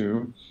close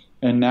to,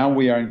 and now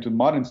we are into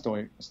modern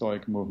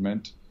Stoic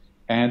movement,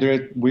 and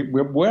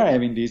we're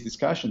having these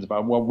discussions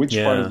about which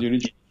part of the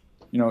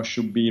original,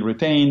 should be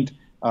retained.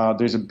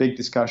 There's a big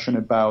discussion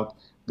about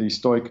the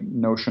Stoic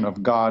notion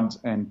of God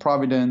and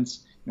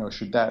providence.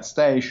 Should that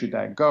stay? Should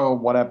that go?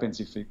 What happens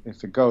if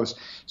it goes?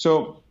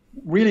 So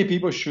really,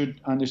 people should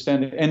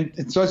understand it. And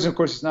Stoicism, of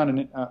course, is not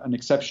an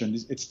exception.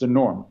 It's the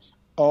norm.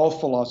 All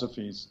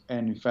philosophies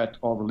and, in fact,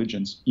 all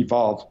religions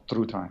evolve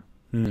through time.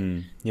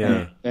 Yeah,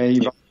 and they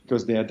evolve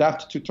because they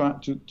adapt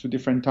to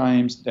different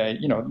times.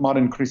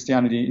 Modern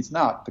Christianity is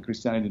not the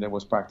Christianity that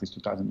was practiced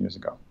 2,000 years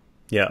ago.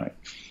 Yeah.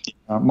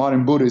 Right?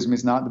 Modern Buddhism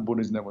is not the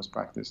Buddhism that was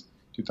practiced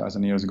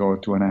 2,000 years ago or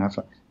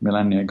 2.5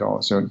 millennia ago.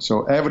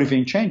 So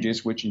everything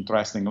changes, which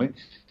interestingly,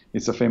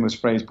 it's a famous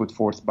phrase put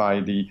forth by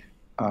the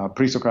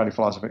pre-Socratic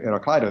philosopher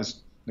Heraclitus,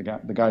 the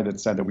guy that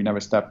said that we never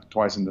stepped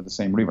twice into the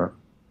same river,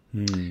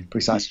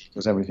 precisely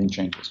because everything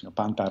changes,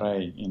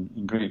 pantarei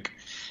in Greek.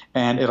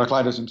 And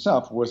Heraclitus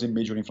himself was a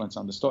major influence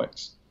on the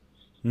Stoics.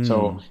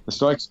 So the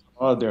Stoics,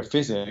 a lot of their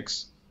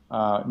physics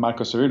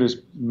Marcus Aurelius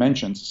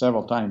mentions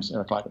several times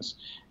Heraclitus.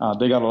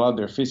 They got a lot of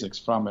their physics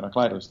from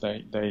Heraclitus.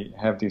 They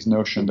have this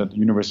notion that the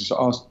universe is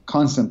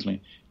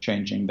constantly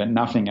changing, that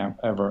nothing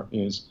ever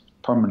is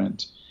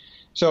permanent.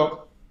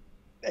 So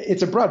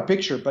it's a broad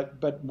picture,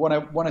 but what I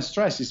want to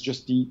stress is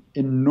just the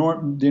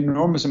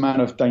enormous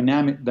amount of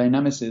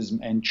dynamicism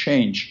and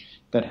change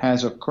that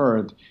has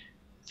occurred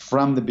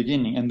from the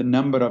beginning, and the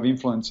number of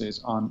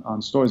influences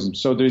on Stoicism.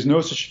 So there's no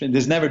such thing.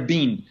 There's never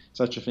been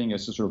such a thing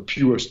as a sort of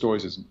pure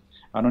Stoicism.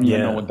 I don't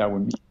even know what that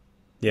would mean.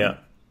 Yeah.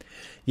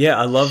 Yeah,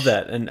 I love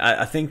that. And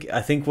I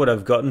think what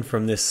I've gotten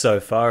from this so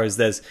far is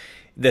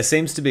there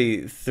seems to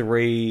be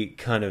three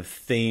kind of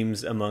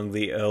themes among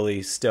the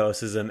early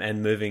Stoicism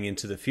and moving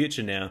into the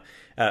future now.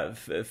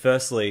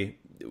 Firstly,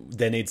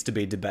 there needs to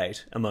be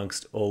debate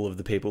amongst all of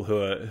the people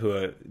who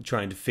are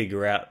trying to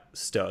figure out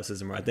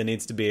Stoicism, right? There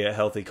needs to be a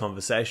healthy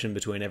conversation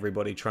between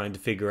everybody trying to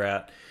figure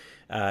out,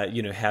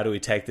 how do we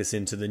take this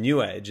into the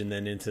new age and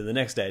then into the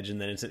next age,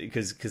 and then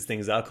because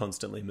things are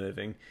constantly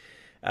moving.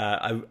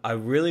 I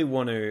really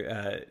want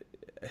to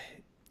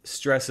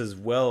stress as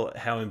well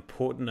how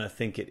important I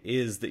think it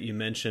is that you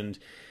mentioned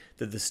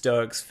that the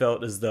Stoics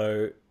felt as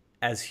though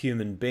as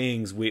human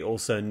beings we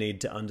also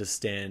need to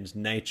understand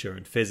nature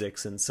and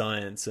physics and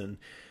science, and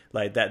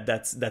like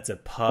that's a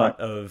part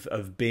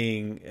of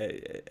being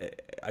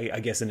I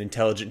guess an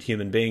intelligent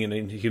human being, and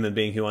a human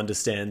being who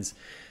understands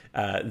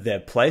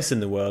their place in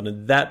the world.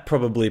 And that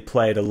probably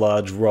played a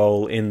large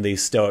role in the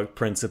Stoic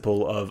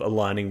principle of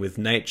aligning with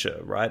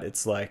nature, right?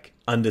 It's like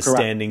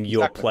understanding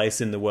your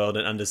place in the world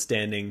and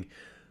understanding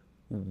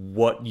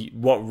what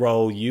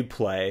role you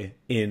play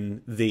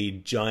in the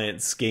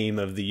giant scheme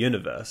of the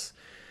universe.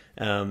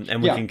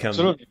 And we can come.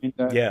 Absolutely.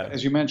 I mean,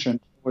 as you mentioned,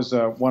 was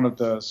one of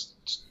the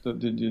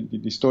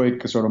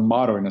Stoic sort of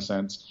motto, in a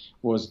sense,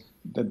 was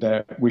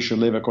that we should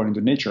live according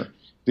to nature.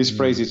 This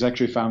phrase is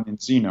actually found in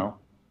Zeno,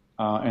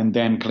 and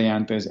then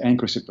Cleanthes and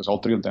Chrysippus, all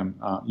three of them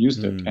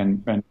used it,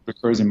 and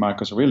recurs in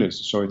Marcus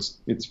Aurelius. So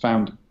it's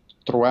found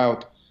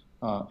throughout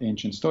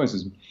ancient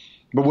Stoicism.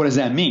 But what does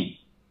that mean?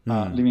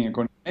 Living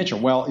according to nature?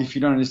 Well, if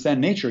you don't understand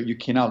nature, you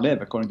cannot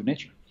live according to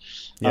nature.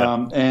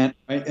 Yeah.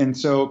 And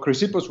so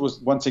Chrysippus was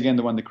once again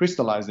the one that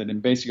crystallized it,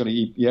 and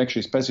basically he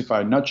actually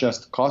specified not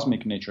just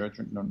cosmic nature,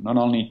 not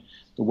only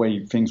the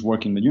way things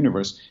work in the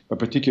universe, but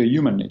particularly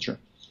human nature.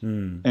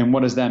 And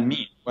what does that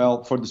mean?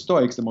 Well, for the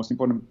Stoics, the most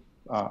important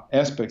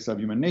aspects of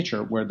human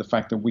nature were the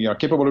fact that we are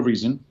capable of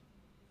reason,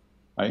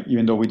 right?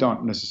 Even though we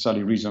don't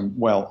necessarily reason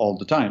well all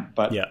the time,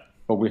 but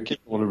we're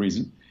capable of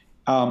reason,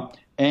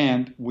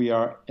 and we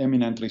are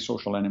eminently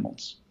social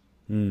animals.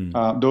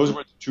 Those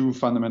were the two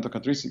fundamental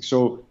characteristics.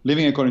 So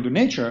living according to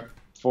nature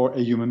for a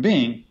human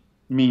being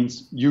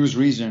means use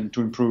reason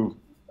to improve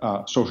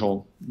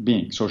social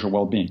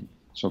well-being,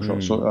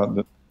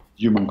 the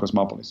human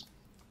cosmopolis.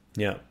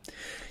 Yeah.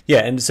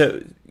 Yeah, and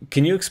so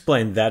can you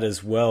explain that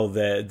as well,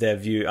 their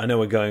view? I know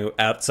we're going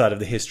outside of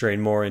the history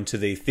and more into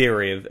the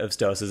theory of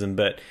Stoicism,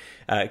 but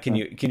can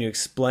you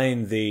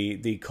explain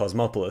the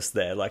cosmopolis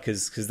there? Like,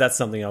 because that's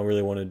something I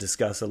really want to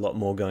discuss a lot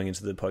more going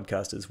into the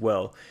podcast as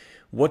well.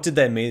 What did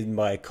they mean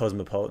by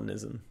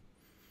cosmopolitanism?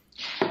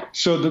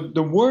 So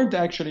the word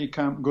actually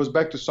goes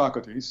back to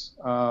Socrates.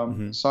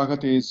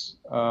 Socrates,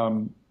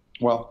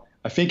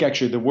 I think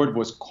actually the word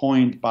was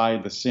coined by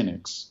the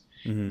Cynics.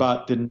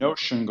 But the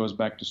notion goes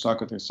back to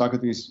Socrates.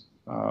 Socrates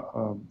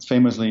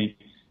famously,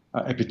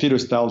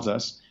 Epictetus tells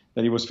us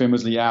that he was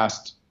famously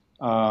asked,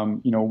 where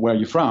are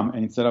you from?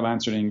 And instead of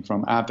answering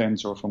from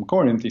Athens or from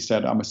Corinth, he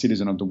said, I'm a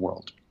citizen of the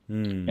world.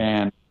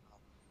 And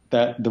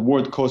that the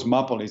word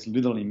cosmopolis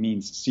literally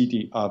means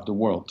city of the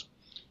world.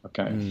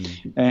 Okay.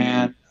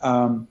 And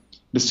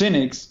the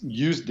Cynics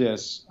used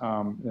this,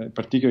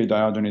 particularly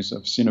Diogenes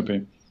of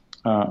Sinope,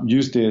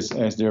 used this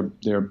as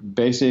their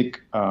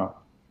basic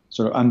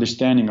sort of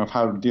understanding of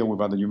how to deal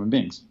with other human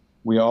beings.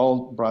 We are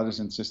all brothers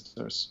and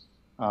sisters.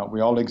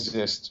 We all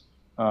exist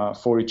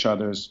for each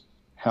other's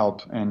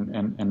help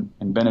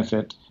and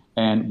benefit,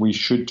 and we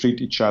should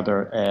treat each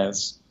other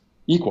as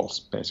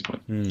equals, basically.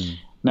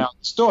 Now,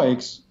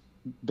 Stoics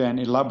then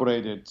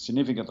elaborated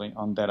significantly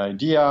on that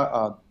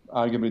idea.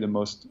 Arguably the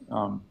most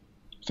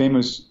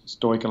famous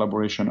Stoic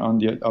elaboration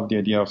of the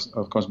idea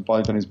of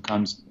cosmopolitanism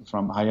comes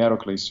from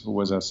Hierocles, who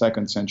was a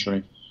 2nd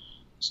century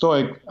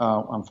Stoic.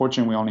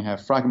 Unfortunately, we only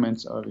have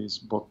fragments of his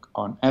book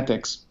on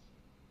ethics,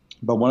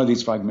 but one of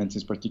these fragments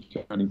is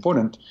particularly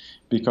important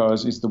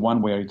because it's the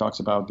one where he talks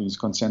about these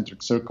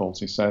concentric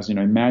circles. He says,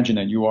 imagine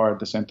that you are at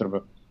the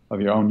center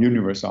of your own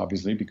universe,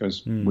 obviously,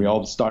 because we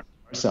all start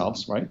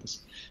ourselves, right?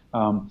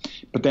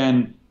 But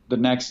then the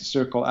next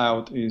circle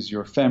out is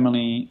your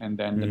family, and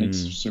then the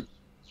next circle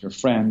is your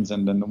friends,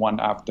 and then the one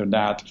after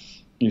that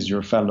is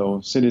your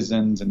fellow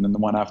citizens, and then the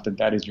one after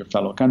that is your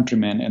fellow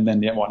countrymen, and then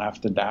the one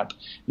after that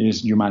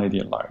is humanity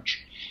at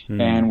large.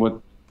 And what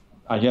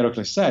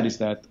Hierocles said is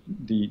that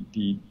the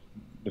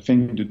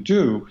thing to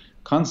do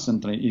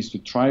constantly is to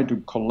try to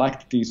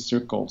collect these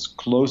circles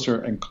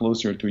closer and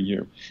closer to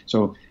you.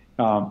 So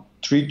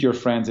treat your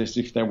friends as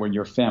if they were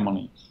your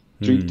family.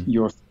 Treat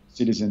your friends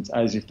citizens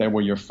as if they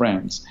were your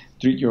friends.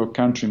 Treat your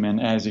countrymen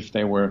as if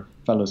they were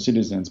fellow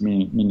citizens,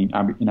 meaning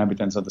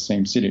inhabitants of the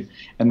same city.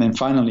 And then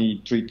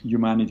finally, treat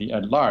humanity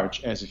at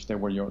large as if they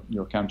were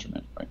your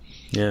countrymen. Right?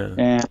 Yeah.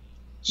 And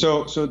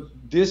so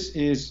this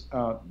is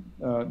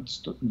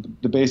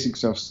the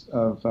basics of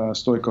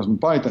Stoic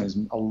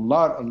cosmopolitanism. A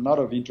lot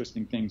of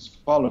interesting things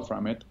follow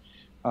from it.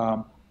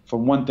 For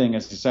one thing,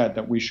 as I said,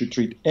 that we should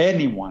treat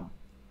everyone.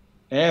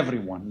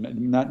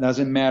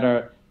 Doesn't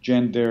matter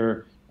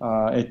gender,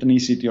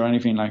 ethnicity, or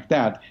anything like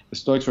that. The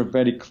Stoics were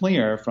very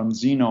clear from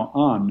Zeno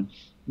on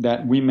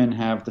that women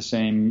have the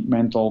same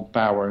mental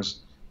powers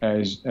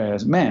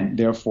as men.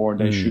 Therefore,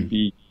 they should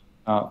be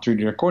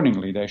treated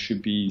accordingly. They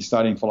should be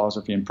studying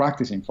philosophy and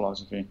practicing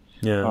philosophy.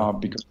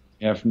 Because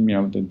we have,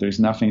 there's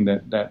nothing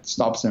that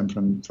stops them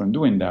from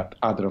doing that,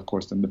 other, of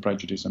course, than the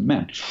prejudice of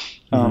men.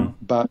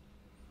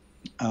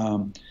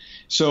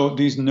 So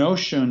this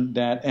notion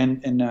that,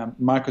 and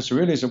Marcus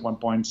Aurelius at one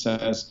point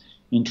says,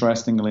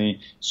 interestingly,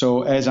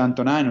 so as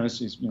Antoninus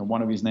is,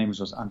 one of his names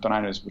was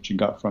Antoninus, which he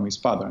got from his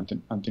father,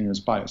 Antoninus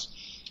Pius.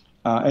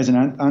 As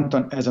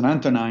an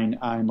Antonine,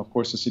 I'm of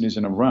course a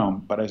citizen of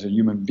Rome, but as a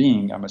human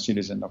being, I'm a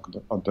citizen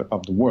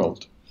of the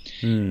world.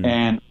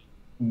 And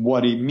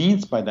what it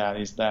means by that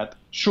is that,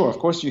 sure, of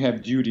course, you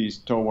have duties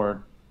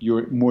toward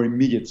your more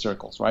immediate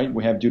circles, right?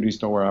 We have duties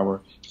toward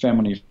our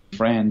family,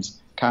 friends,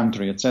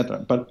 country,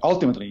 etc. But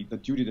ultimately, the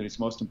duty that is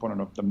most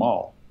important of them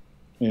all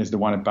is the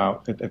one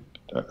about the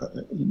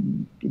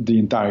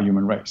entire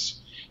human race.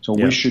 So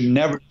we should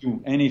never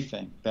do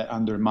anything that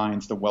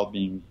undermines the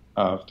well-being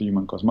of the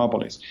human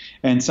cosmopolis.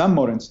 And some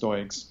modern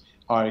Stoics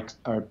are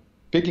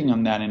picking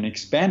on that and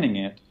expanding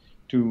it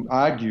to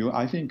argue,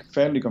 I think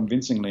fairly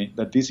convincingly,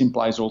 that this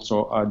implies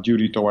also a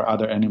duty toward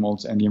other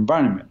animals and the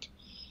environment.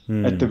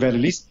 At the very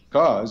least,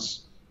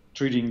 because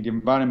treating the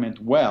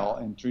environment well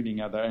and treating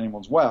other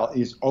animals well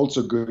is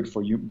also good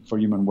for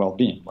human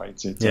well-being,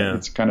 right?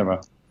 It's kind of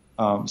a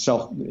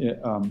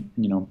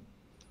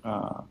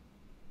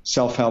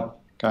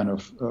self-help kind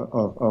of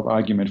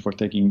argument for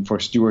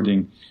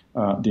stewarding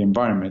the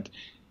environment.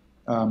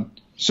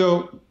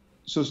 So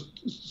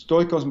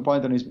Stoic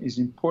cosmopolitanism is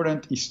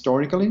important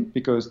historically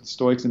because the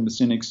Stoics and the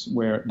Cynics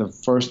were the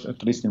first,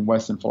 at least in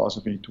Western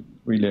philosophy, to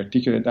really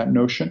articulate that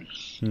notion,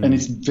 and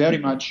it's very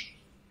much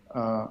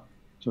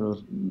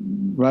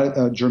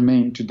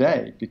germane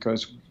today,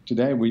 because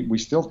today we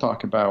still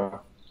talk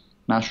about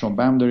national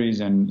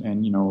boundaries and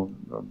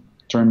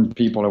turn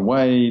people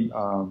away,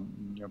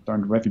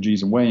 turn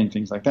refugees away and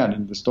things like that.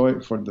 And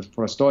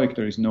for a Stoic,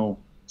 there is no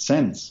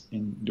sense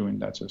in doing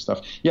that sort of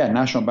stuff. Yeah,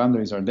 national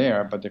boundaries are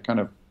there, but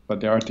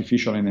they're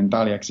artificial and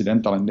entirely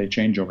accidental, and they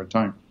change over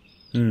time.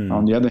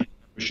 On the other hand,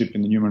 membership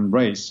in the human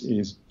race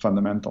is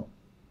fundamental.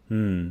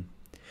 And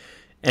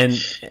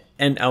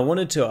I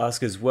wanted to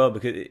ask as well,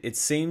 because it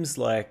seems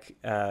like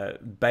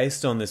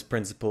based on this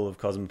principle of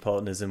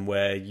cosmopolitanism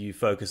where you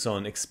focus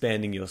on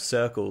expanding your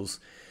circles,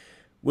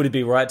 would it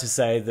be right to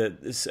say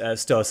that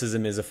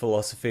Stoicism is a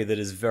philosophy that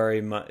is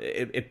very much,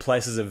 it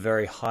places a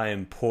very high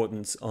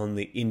importance on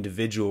the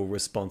individual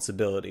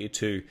responsibility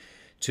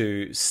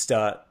to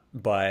start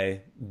by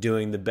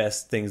doing the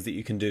best things that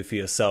you can do for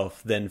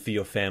yourself, then for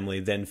your family,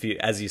 then for,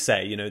 as you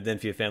say, then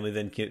for your family,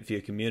 then for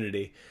your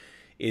community?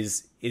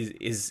 Is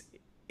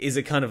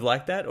it kind of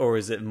like that, or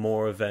is it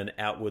more of an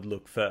outward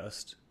look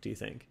first, do you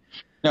think?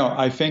 No,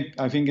 I think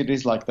it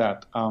is like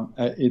that.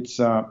 It's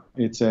a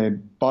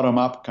bottom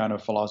up kind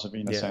of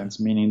philosophy in a sense,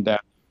 meaning that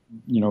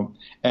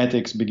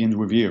ethics begins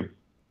with you,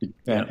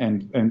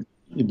 and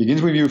it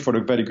begins with you for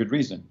a very good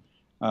reason.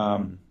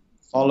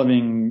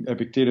 Following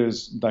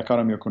Epictetus'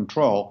 dichotomy of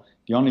control,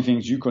 the only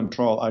things you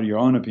control are your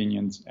own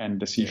opinions and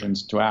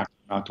decisions to act,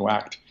 not to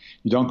act.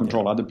 You don't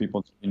control other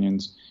people's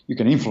opinions. You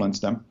can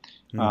influence them,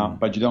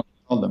 but you don't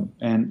control them.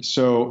 And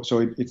so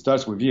it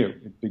starts with you.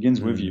 It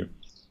begins with you.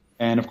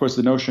 And of course,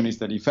 the notion is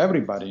that if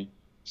everybody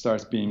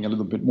starts being a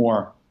little bit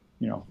more,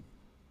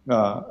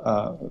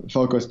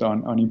 focused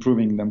on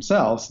improving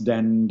themselves,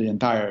 then the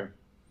entire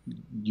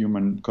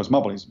human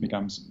cosmopolis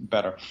becomes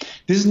better.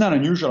 This is not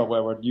unusual,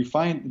 however. You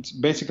find it's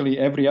basically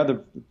every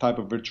other type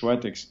of virtue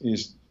ethics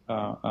is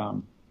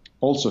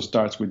also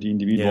starts with the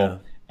individual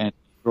and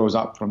grows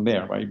up from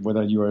there, right?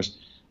 Whether you are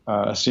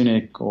a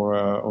cynic or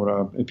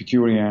a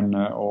Epicurean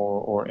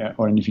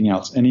or anything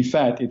else. And in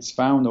fact, it's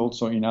found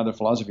also in other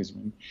philosophies,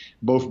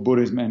 both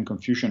Buddhism and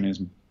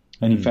Confucianism,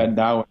 and in fact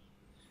Taoism.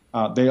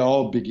 They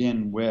all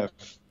begin with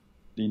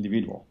the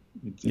individual.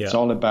 It's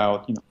all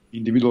about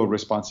individual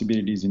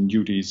responsibilities and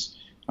duties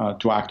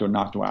to act or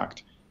not to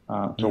act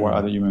toward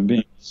other human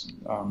beings.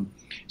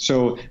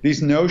 So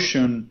this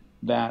notion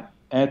that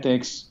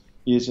ethics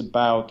is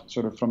about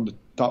sort of from the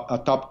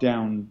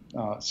top-down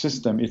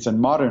system, it's a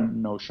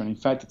modern notion. In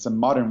fact, it's a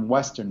modern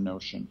Western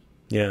notion.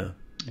 Yeah.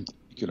 In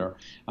particular,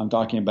 I'm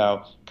talking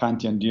about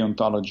Kantian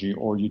deontology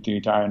or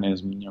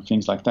utilitarianism,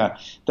 things like that.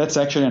 That's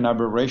actually an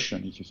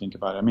aberration if you think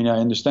about it. I mean, I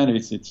understand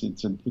it's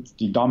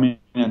the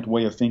dominant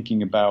way of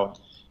thinking about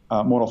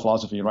moral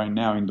philosophy right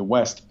now in the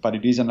West, but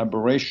it is an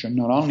aberration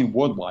not only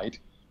worldwide,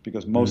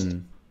 because most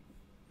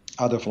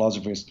other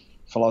philosophers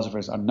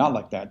philosophers are not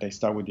like that. They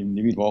start with the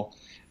individual.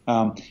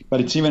 But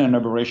it's even an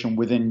aberration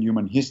within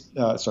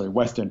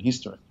Western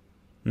history,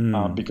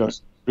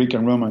 because Greek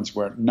and Romans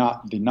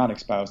did not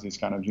espouse this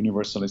kind of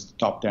universalist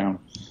top-down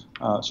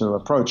sort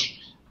of approach,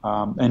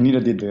 and neither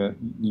did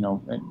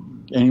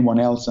anyone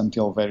else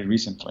until very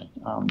recently.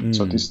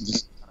 So this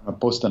is kind of a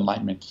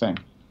post-Enlightenment thing.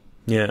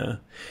 Yeah,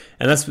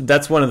 and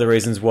that's one of the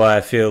reasons why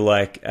I feel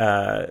like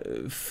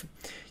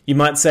you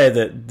might say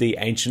that the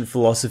ancient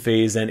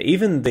philosophies and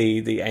even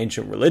the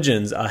ancient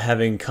religions are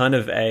having kind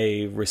of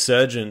a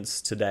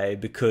resurgence today,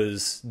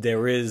 because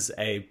there is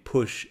a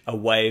push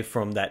away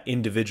from that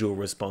individual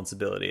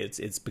responsibility.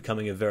 It's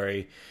becoming a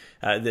very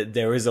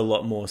there is a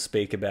lot more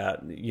speak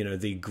about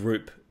the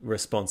group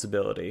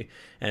responsibility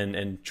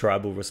and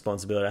tribal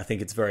responsibility. I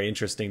think it's very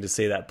interesting to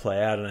see that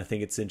play out, and I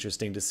think it's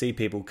interesting to see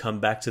people come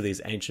back to these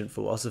ancient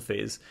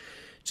philosophies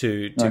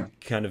to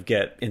kind of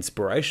get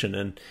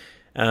inspiration.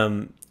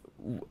 And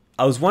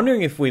I was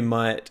wondering if we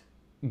might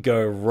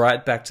go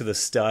right back to the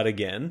start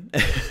again,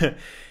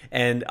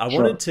 and I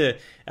wanted to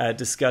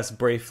discuss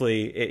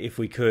briefly, if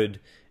we could,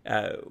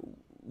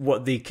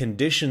 what the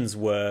conditions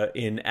were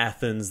in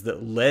Athens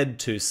that led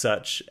to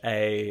such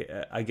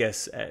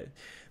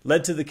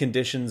led to the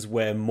conditions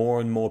where more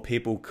and more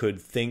people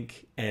could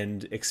think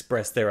and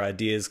express their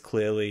ideas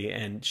clearly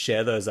and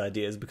share those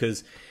ideas.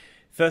 Because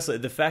firstly,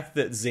 the fact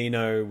that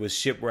Zeno was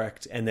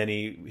shipwrecked and then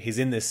he's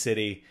in this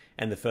city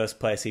and the first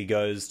place he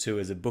goes to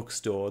is a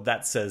bookstore,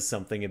 that says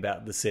something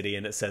about the city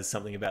and it says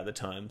something about the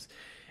times.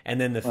 And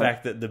then the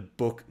fact that the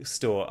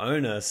bookstore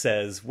owner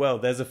says, well,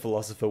 there's a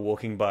philosopher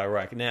walking by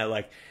right now,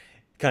 like,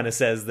 kind of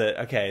says that,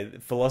 okay,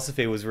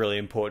 philosophy was really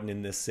important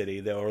in this city.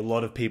 There were a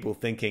lot of people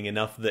thinking,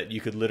 enough that you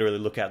could literally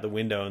look out the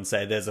window and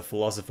say, there's a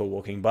philosopher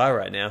walking by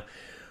right now.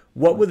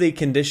 What were the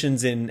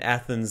conditions in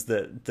Athens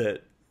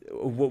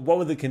what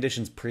were the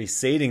conditions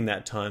preceding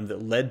that time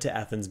that led to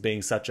Athens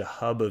being such a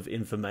hub of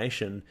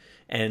information?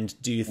 And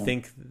do you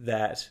think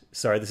that,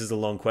 sorry, this is a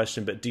long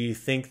question, but do you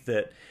think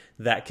that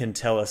that can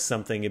tell us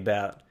something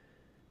about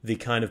the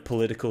kind of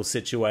political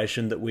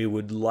situation that we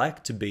would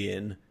like to be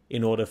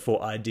in order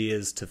for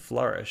ideas to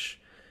flourish,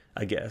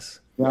 I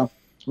guess? Yeah,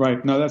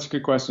 right. No, that's a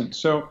good question.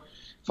 So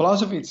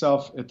philosophy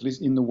itself, at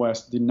least in the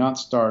West, did not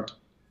start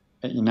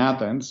in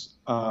Athens.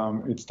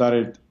 It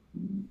started,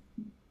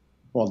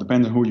 well,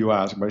 depends on who you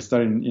ask, but it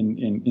started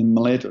in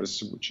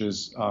Miletus, which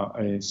is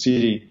a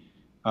city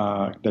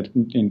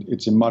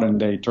it's in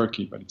modern-day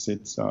Turkey, but it's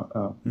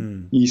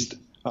east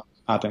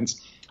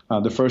Athens.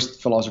 The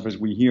first philosophers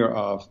we hear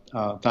of,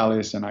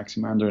 Thales and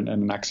Anaximander and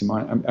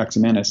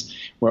Anaximenes,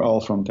 were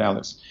all from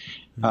Thales,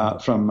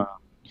 from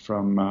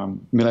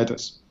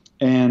Miletus.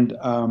 And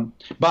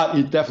but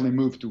it definitely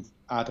moved to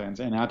Athens,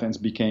 and Athens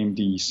became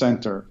the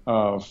center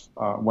of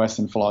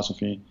Western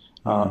philosophy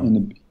in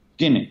the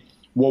beginning.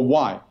 Well,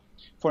 why?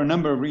 For a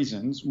number of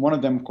reasons. One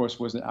of them, of course,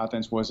 was that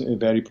Athens was a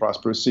very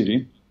prosperous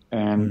city,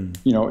 and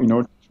in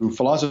order to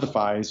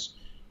philosophize,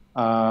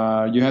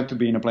 you have to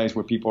be in a place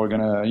where people are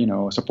going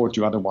to, support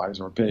you otherwise,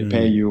 or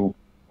pay you,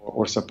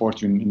 or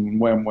support you in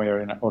one way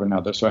or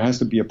another. So it has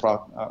to be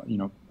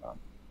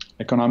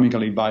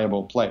economically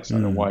viable place.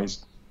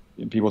 Otherwise,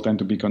 people tend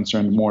to be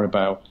concerned more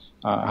about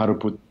how to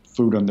put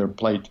food on their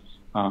plate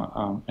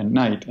at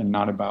night, and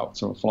not about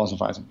sort of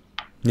philosophizing.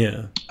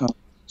 Yeah.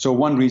 So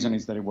one reason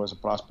is that it was a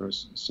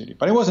prosperous city,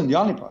 but it wasn't the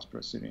only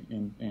prosperous city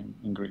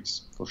in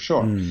Greece, for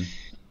sure.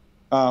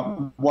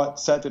 What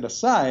set it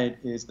aside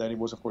is that it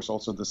was, of course,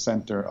 also the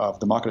center of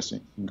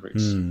democracy in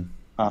Greece.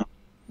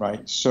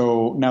 Right.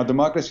 So now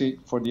democracy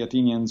for the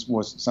Athenians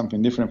was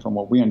something different from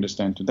what we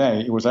understand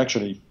today. It was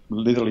actually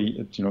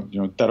literally,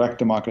 direct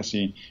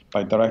democracy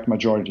by direct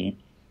majority.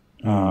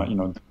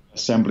 The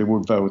assembly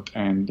would vote,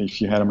 and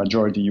if you had a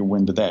majority, you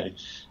win the day.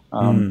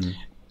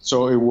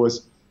 So it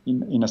was,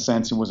 in a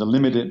sense, it was a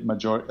limited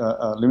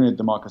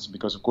democracy,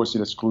 because, of course,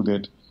 it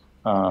excluded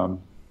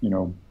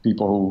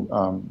people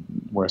who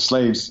were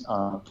slaves,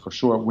 for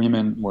sure.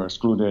 Women were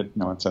excluded,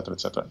 et cetera,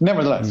 et cetera.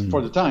 Nevertheless,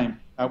 for the time,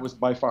 that was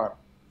by far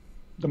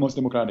the most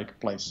democratic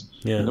place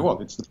in the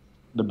world. It's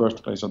the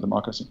birthplace of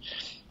democracy.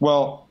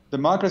 Well,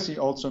 democracy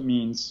also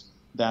means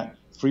that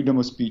freedom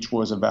of speech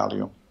was a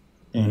value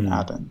in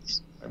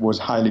Athens. It was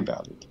highly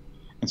valued.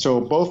 And so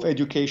both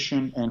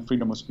education and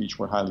freedom of speech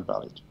were highly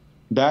valued.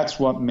 That's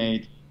what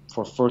made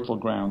for fertile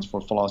grounds for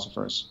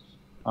philosophers,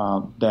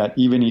 that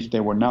even if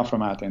they were not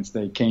from Athens,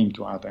 they came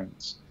to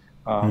Athens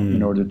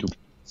in order to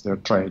practice their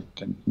trade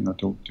and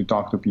to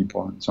talk to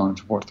people and so on and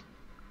so forth.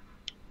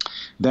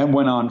 Then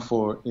went on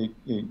for a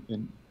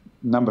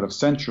number of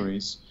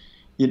centuries.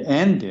 It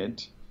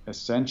ended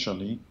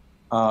essentially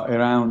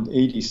around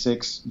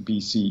 86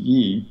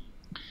 BCE,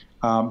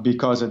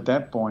 because at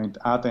that point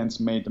Athens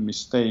made the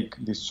mistake.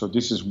 This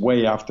is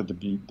way after the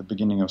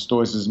beginning of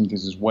Stoicism.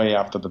 This is way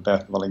after the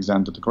death of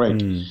Alexander the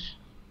Great.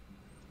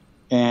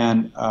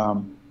 And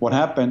what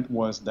happened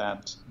was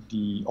that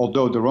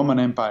although the Roman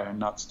Empire had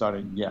not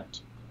started yet,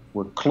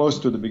 we're close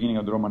to the beginning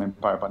of the Roman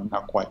Empire, but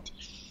not quite.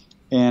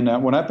 And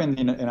what happened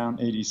in around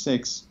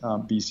 86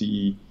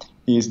 BCE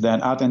is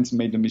that Athens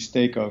made the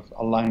mistake of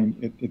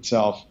aligning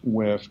itself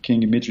with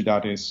King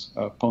Mithridates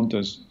of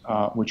Pontus,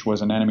 which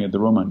was an enemy of the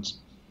Romans.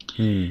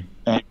 And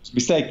it's a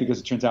mistake because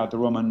it turns out the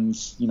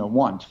Romans,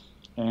 won.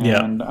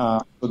 And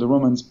so the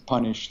Romans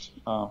punished,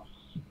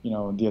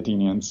 the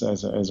Athenians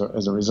as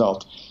a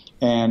result.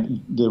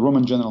 And the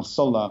Roman general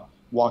Sulla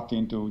marched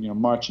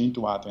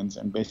into Athens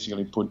and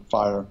basically put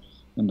fire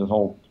in the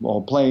whole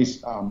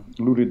place,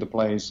 looted the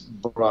place,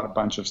 brought a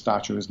bunch of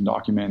statues and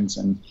documents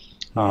and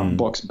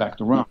books back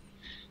to Rome.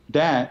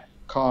 That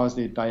caused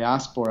a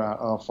diaspora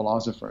of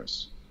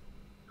philosophers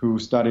who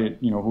studied,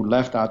 who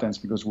left Athens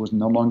because it was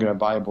no longer a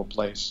viable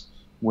place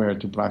where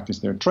to practice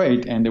their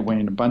trade, and they went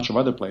in a bunch of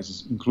other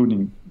places,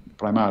 including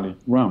primarily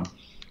Rome.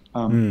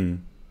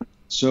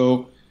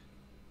 So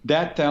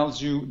that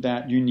tells you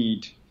that you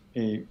need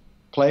a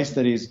place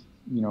that is,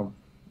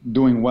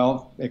 doing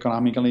well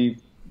economically,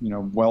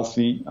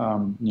 wealthy,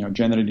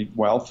 generating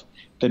wealth,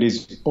 that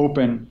is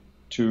open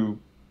to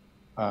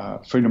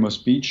freedom of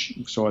speech,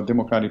 so a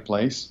democratic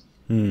place,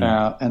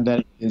 and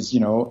that is,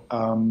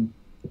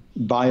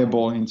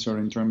 viable in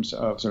terms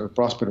of sort of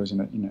prosperous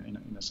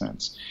in a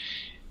sense.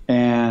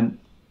 And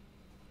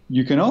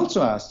you can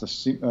also ask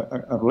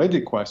a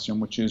related question,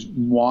 which is,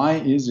 why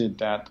is it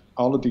that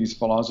all of these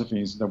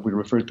philosophies that we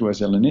refer to as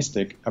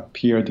Hellenistic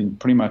appeared in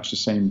pretty much the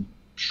same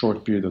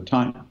short period of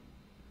time,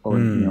 or a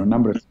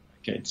number of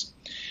decades?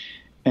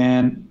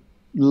 And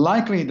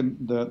likely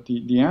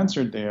the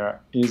answer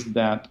there is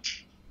that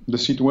the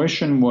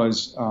situation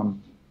was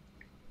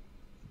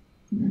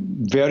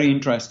very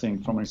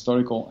interesting from a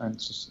historical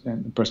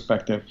and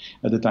perspective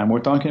at the time. We're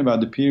talking about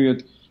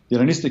the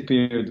Hellenistic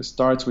period that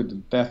starts with the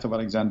death of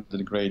Alexander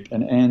the Great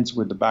and ends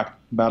with the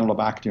Battle of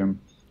Actium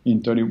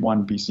in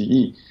 31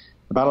 BCE.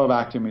 The Battle of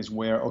Actium is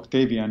where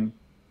Octavian,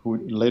 who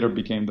later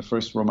became the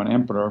first Roman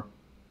emperor,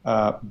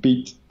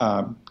 beat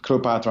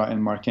Cleopatra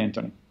and Mark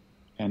Antony.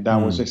 And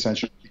that was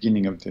essentially the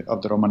beginning of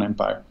the Roman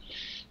Empire.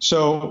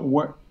 So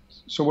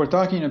we're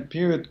talking a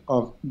period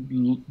of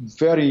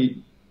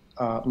very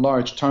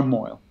large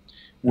turmoil,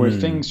 where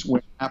things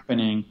were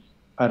happening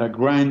at a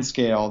grand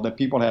scale that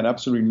people had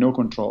absolutely no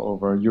control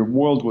over. Your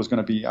world was going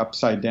to be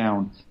upside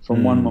down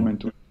from one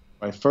moment to another.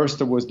 Right? First,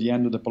 there was the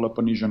end of the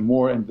Peloponnesian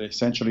War and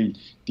essentially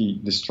the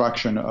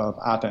destruction of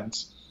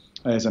Athens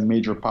as a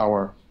major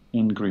power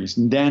in Greece.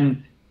 And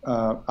then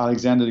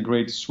Alexander the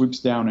Great sweeps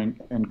down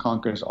and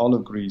conquers all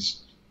of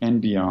Greece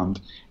and beyond.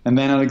 And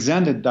then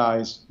Alexander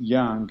dies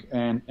young,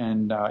 and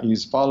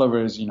his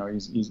followers,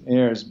 his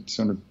heirs,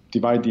 sort of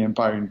divide the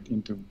empire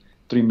into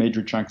three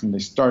major chunks, and they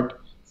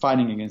start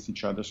fighting against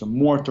each other. So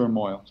more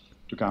turmoil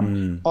to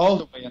come, all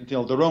the way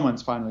until the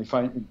Romans finally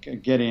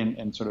get in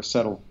and sort of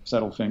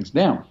settle things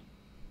down.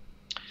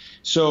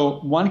 So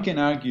one can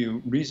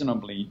argue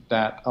reasonably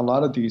that a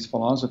lot of these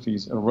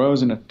philosophies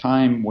arose in a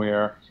time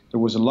where there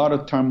was a lot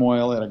of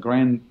turmoil at a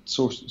grand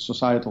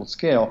societal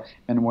scale,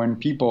 and when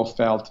people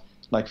felt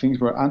like things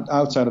were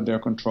outside of their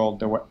control,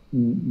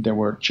 they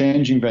were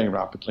changing very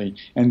rapidly,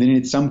 and they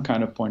needed some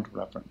kind of point of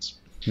reference.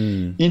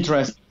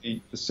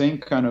 Interestingly, the same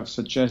kind of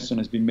suggestion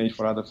has been made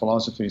for other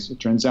philosophies.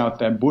 It turns out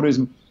that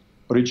Buddhism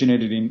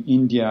originated in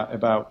India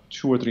about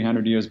 200 or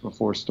 300 years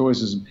before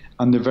Stoicism,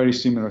 under very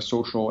similar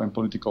social and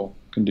political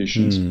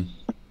conditions.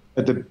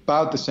 At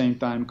about the same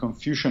time,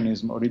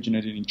 Confucianism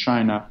originated in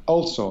China,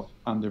 also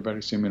under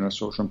very similar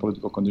social and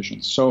political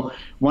conditions. So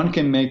one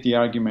can make the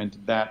argument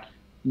that,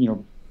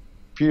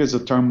 periods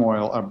of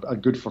turmoil are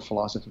good for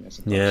philosophy, I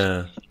suppose.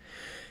 Yeah.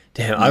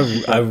 Damn,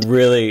 I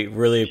really,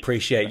 really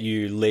appreciate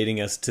you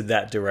leading us to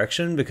that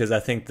direction, because I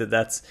think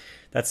that's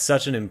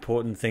such an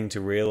important thing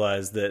to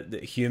realize, that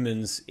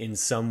humans in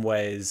some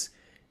ways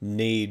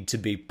need to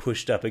be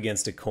pushed up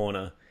against a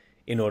corner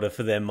in order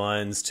for their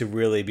minds to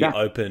really be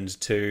opened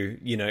to,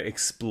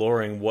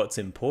 exploring what's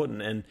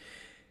important. And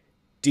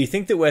do you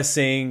think that we're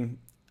seeing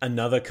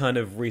another kind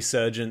of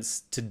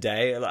resurgence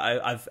today?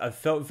 I've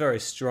felt very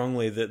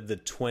strongly that the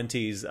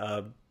 20s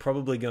are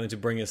probably going to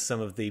bring us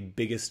some of the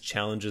biggest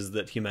challenges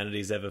that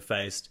humanity's ever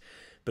faced,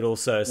 but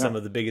also some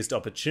of the biggest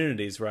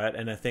opportunities, right?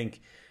 And I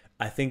think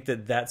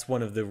that that's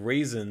one of the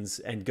reasons,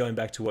 and going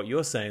back to what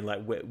you're saying,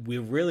 like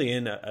we're really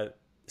in a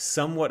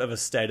somewhat of a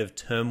state of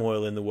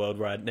turmoil in the world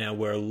right now,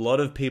 where a lot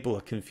of people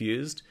are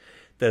confused.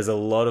 There's a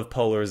lot of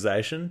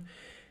polarization.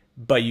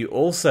 But you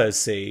also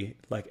see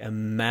like a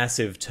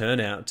massive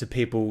turnout to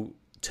people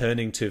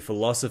turning to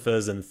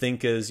philosophers and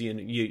thinkers.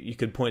 You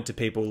could point to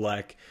people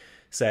like,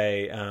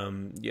 say,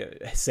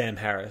 Sam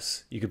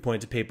Harris. You could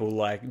point to people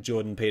like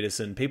Jordan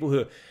Peterson,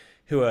 people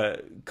who are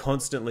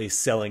constantly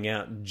selling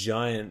out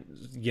giant,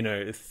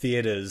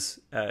 theaters,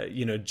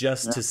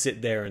 just to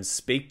sit there and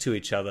speak to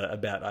each other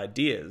about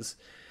ideas.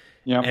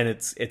 Yeah. And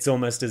it's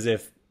almost as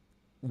if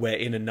we're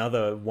in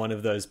another one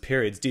of those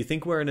periods. Do you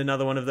think we're in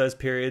another one of those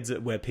periods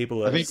where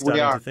people are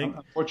starting to think?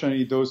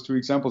 Unfortunately, those two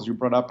examples you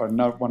brought up are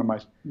not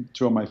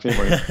two of my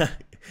favorites.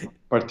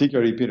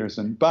 particularly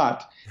Peterson.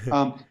 But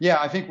yeah,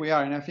 I think we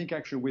are, and I think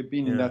actually we've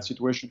been in that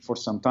situation for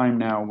some time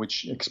now,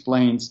 which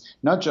explains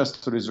not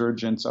just the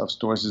resurgence of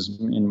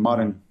Stoicism in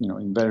modern,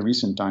 in very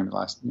recent time, the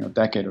last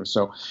decade or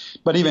so,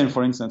 but even,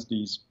 for instance,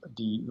 the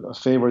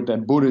favor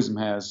that Buddhism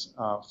has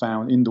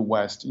found in the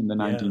West in the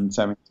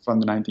 1970s, from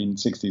the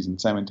 1960s and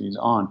 70s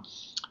on,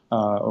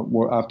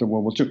 after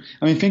World War II.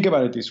 I mean, think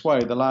about it this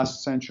way: the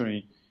last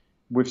century,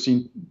 we've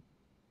seen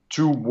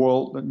two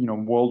world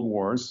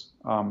wars.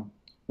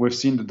 We've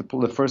seen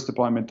the first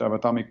deployment of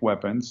atomic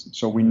weapons.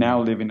 So we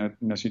now live in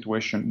a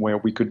situation where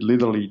we could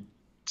literally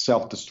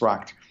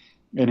self-destruct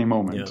any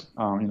moment.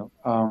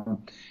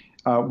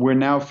 We're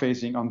now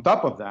facing, on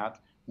top of that,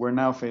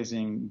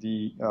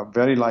 the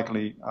very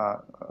likely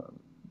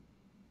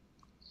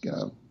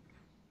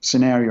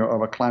scenario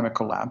of a climate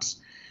collapse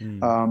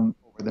over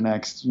the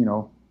next,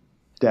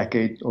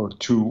 decade or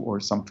two or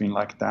something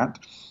like that.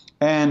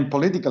 And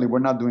politically, we're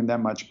not doing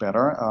that much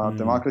better.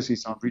 Democracy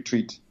is on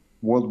retreat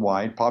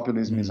worldwide.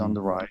 Populism is on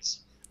the rise.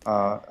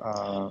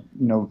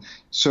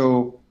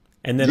 So.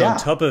 And then on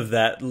top of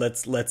that,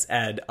 let's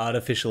add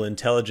artificial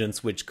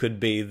intelligence, which could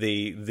be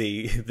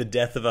the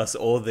death of us,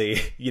 or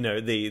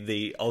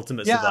the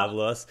ultimate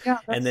survival of us.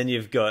 And then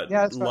you've got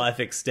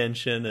life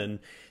extension, and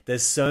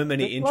there's so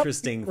many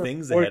interesting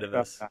things ahead of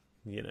us.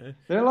 There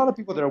are a lot of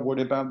people that are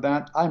worried about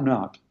that. I'm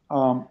not.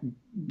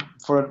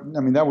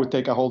 That would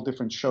take a whole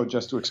different show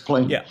just to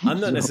explain. Yeah, I'm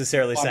not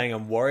necessarily saying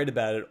I'm worried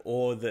about it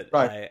or that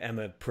I am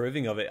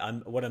approving of it.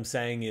 What I'm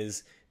saying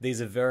is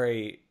these are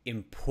very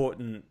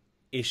important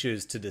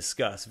issues to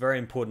discuss, very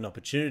important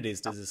opportunities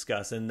to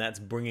discuss, and that's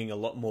bringing a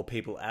lot more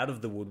people out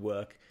of the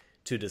woodwork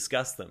to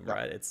discuss them,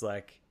 right? It's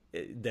like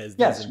there's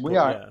we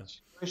are in a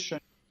situation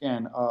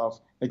again of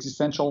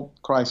existential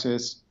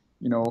crisis,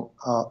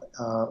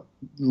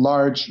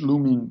 large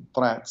looming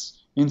threats,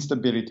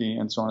 instability,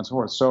 and so on and so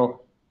forth.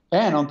 So,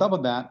 and on top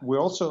of that,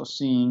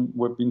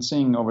 we've been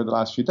seeing over the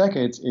last few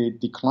decades a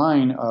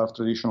decline of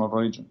traditional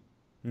religion.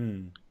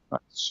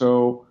 Right?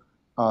 So,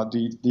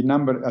 the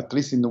number, at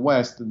least in the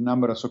West, the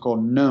number of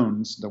so-called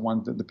knowns,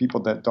 the people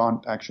that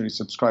don't actually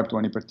subscribe to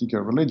any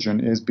particular religion,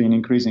 is being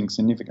increasing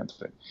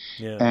significantly.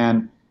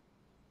 And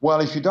well,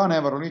 if you don't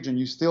have a religion,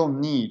 you still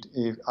need,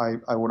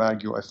 I would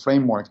argue, a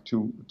framework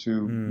to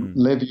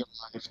live your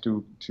life,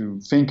 to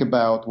think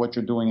about what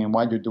you're doing and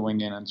why you're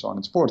doing it, and so on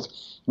and so forth.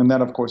 And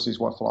that, of course, is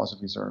what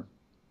philosophies are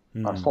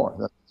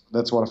for.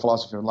 That's what a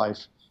philosophy of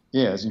life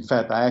is. In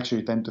fact, I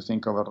actually tend to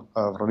think of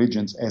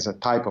religions as a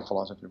type of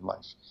philosophy of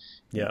life.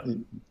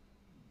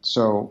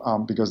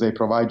 So, because they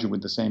provide you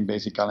with the same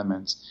basic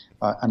elements,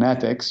 an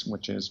ethics,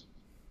 which is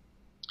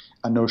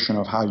a notion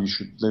of how you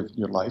should live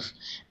your life,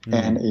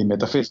 and a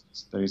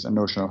metaphysics, that is a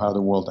notion of how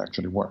the world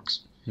actually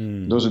works.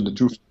 Those are the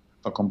two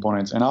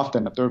components, and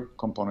often a third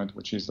component,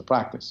 which is the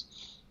practice.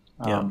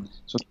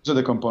 So those are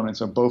the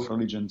components of both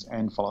religions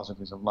and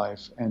philosophies of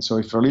life. And so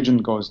if religion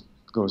goes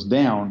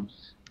down,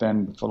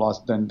 then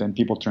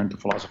people turn to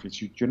philosophies.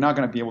 You're not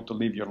going to be able to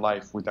live your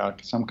life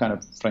without some kind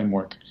of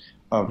framework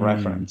of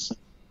reference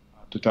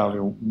to tell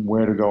you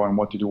where to go and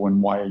what to do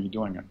and why are you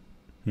doing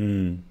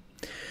it.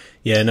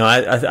 Yeah, no,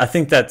 I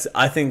think this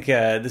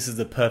is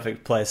the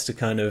perfect place to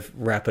kind of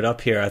wrap it up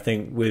here. I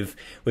think we've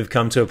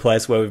come to a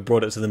place where we've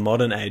brought it to the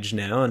modern age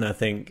now, and I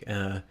think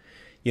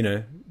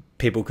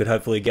people could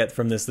hopefully get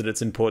from this that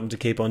it's important to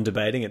keep on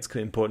debating. It's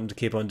important to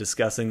keep on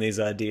discussing these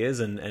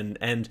ideas,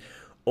 and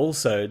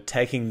also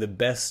taking the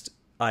best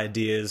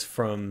ideas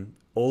from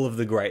all of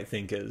the great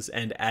thinkers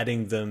and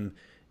adding them,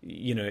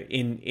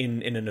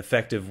 in an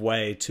effective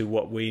way to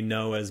what we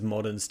know as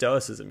modern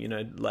Stoicism,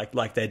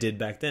 like they did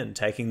back then,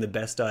 taking the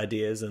best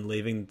ideas and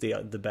leaving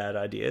the bad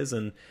ideas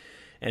and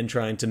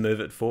trying to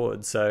move it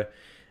forward. So,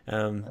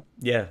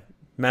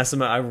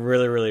 Massimo, I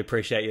really, really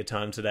appreciate your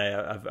time today.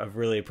 I've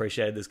really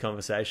appreciated this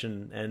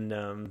conversation,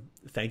 and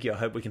thank you. I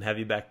hope we can have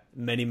you back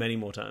many, many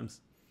more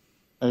times.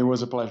 It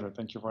was a pleasure.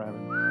 Thank you for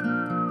having me.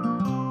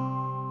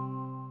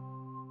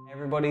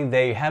 Everybody,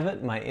 there you have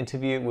it, my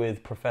interview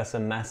with Professor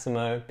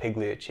Massimo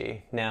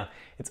Pigliucci. Now,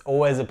 it's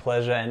always a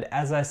pleasure, and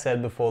as I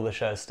said before the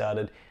show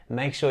started,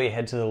 make sure you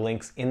head to the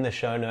links in the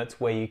show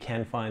notes where you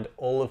can find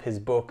all of his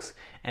books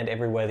and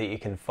everywhere that you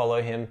can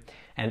follow him.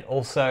 And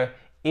also,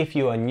 if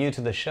you are new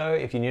to the show,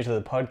 if you're new to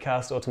the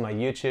podcast or to my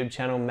YouTube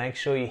channel, make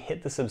sure you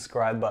hit the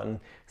subscribe button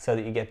so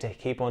that you get to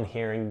keep on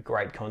hearing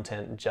great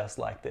content just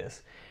like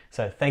this.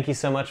 So thank you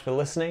so much for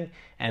listening,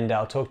 and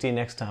I'll talk to you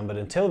next time. But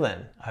until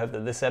then, I hope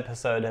that this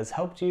episode has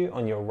helped you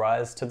on your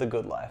rise to the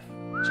good life.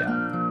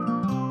 Ciao.